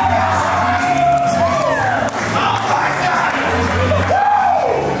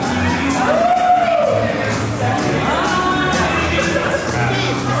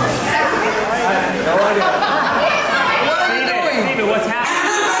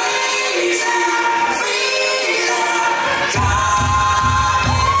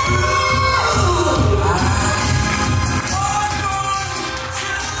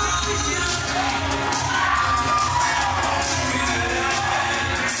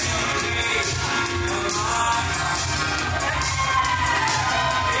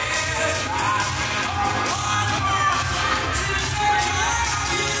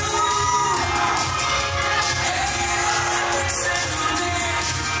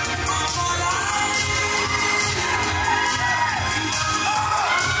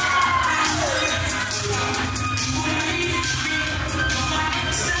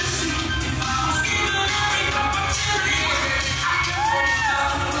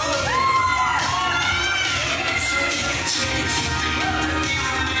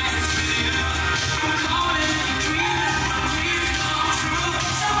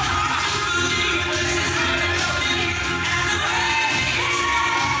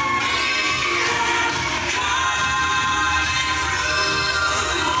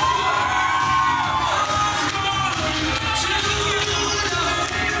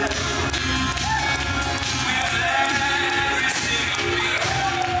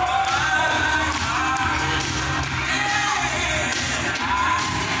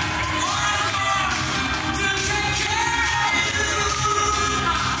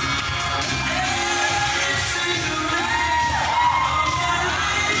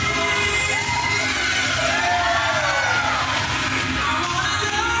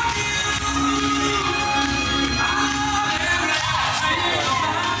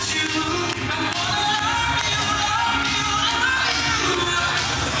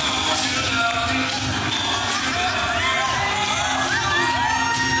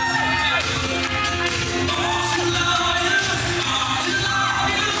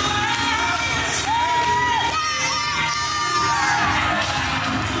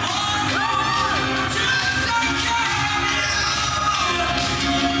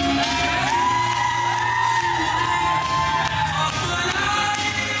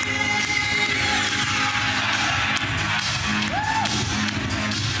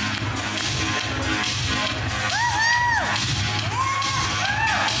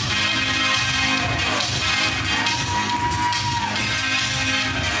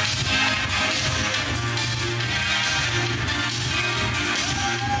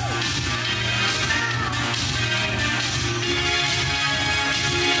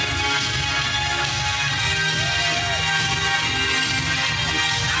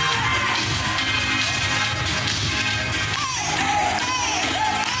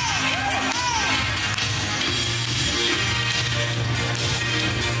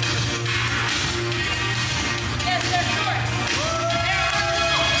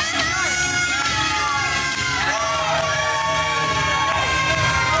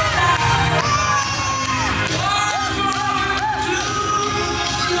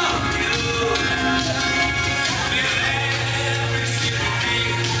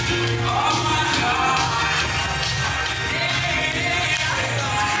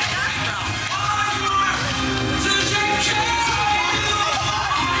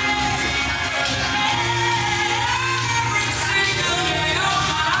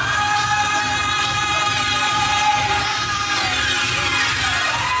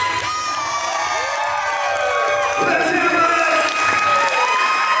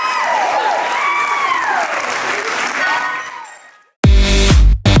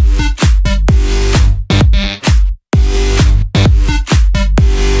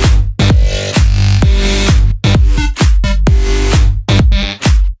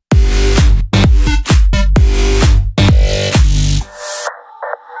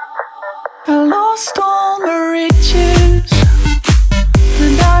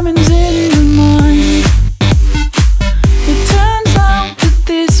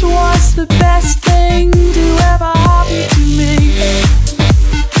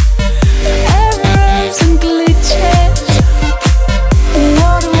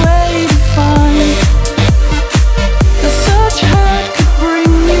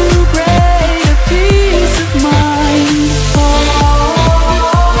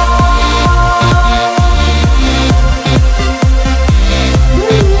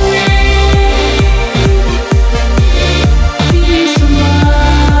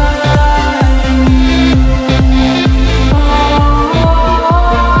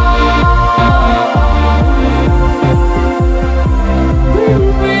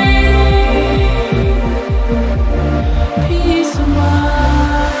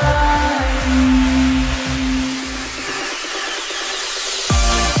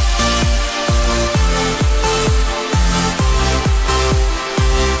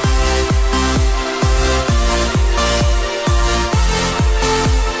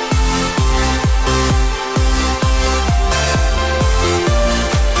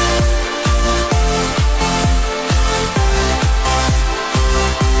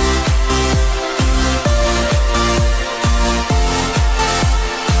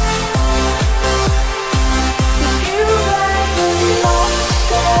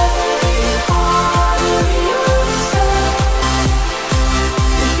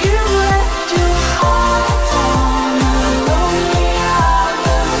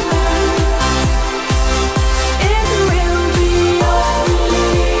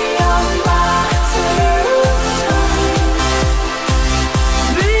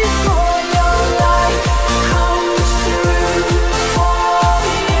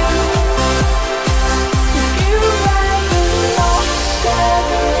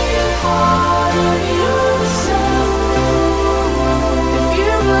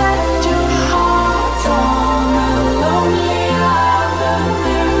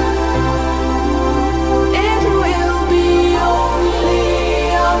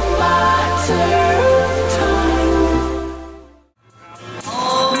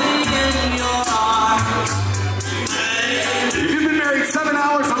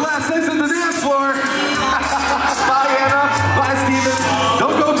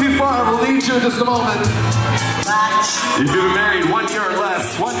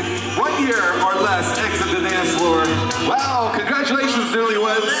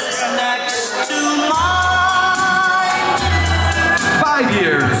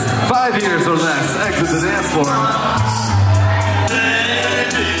 floor.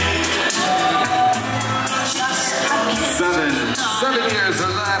 7 years or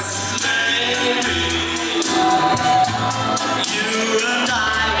less.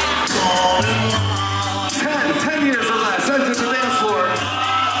 10 years or less. Exit the dance floor.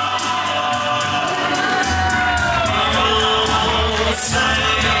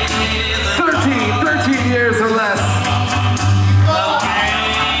 13 years or less.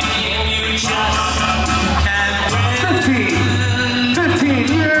 15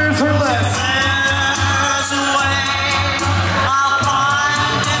 years or less.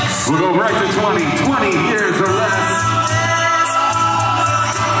 We'll go right to 20 years or less.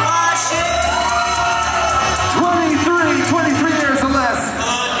 23 years or less.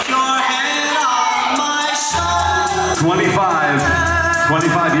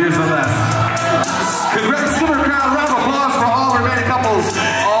 25 years or less. Congrats, give her a round of applause for all remaining couples,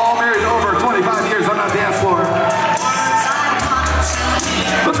 all married over 25 years on that dance floor.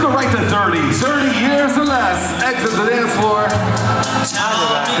 Let's go right to 30 years or less. Exit the dance floor.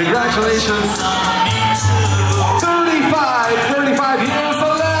 Congratulations. 35 years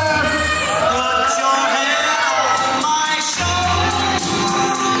or less.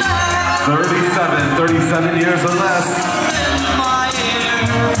 37 years or less.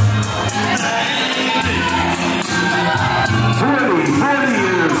 40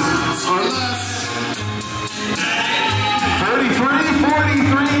 years or less.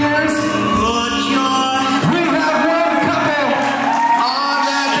 43 years. We have one couple on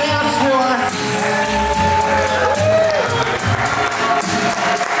that dance floor.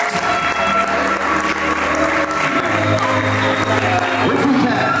 If we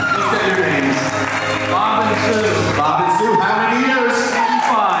can, let's get your names. Bob and Sue. Bob and Sue, how many years?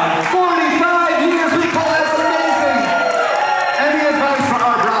 45 years. We call that amazing. Any advice for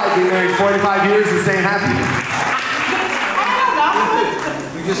our bride being married 45 years and staying happy?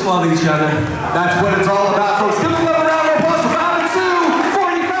 We just love each other. That's what it's all about, folks. Give them a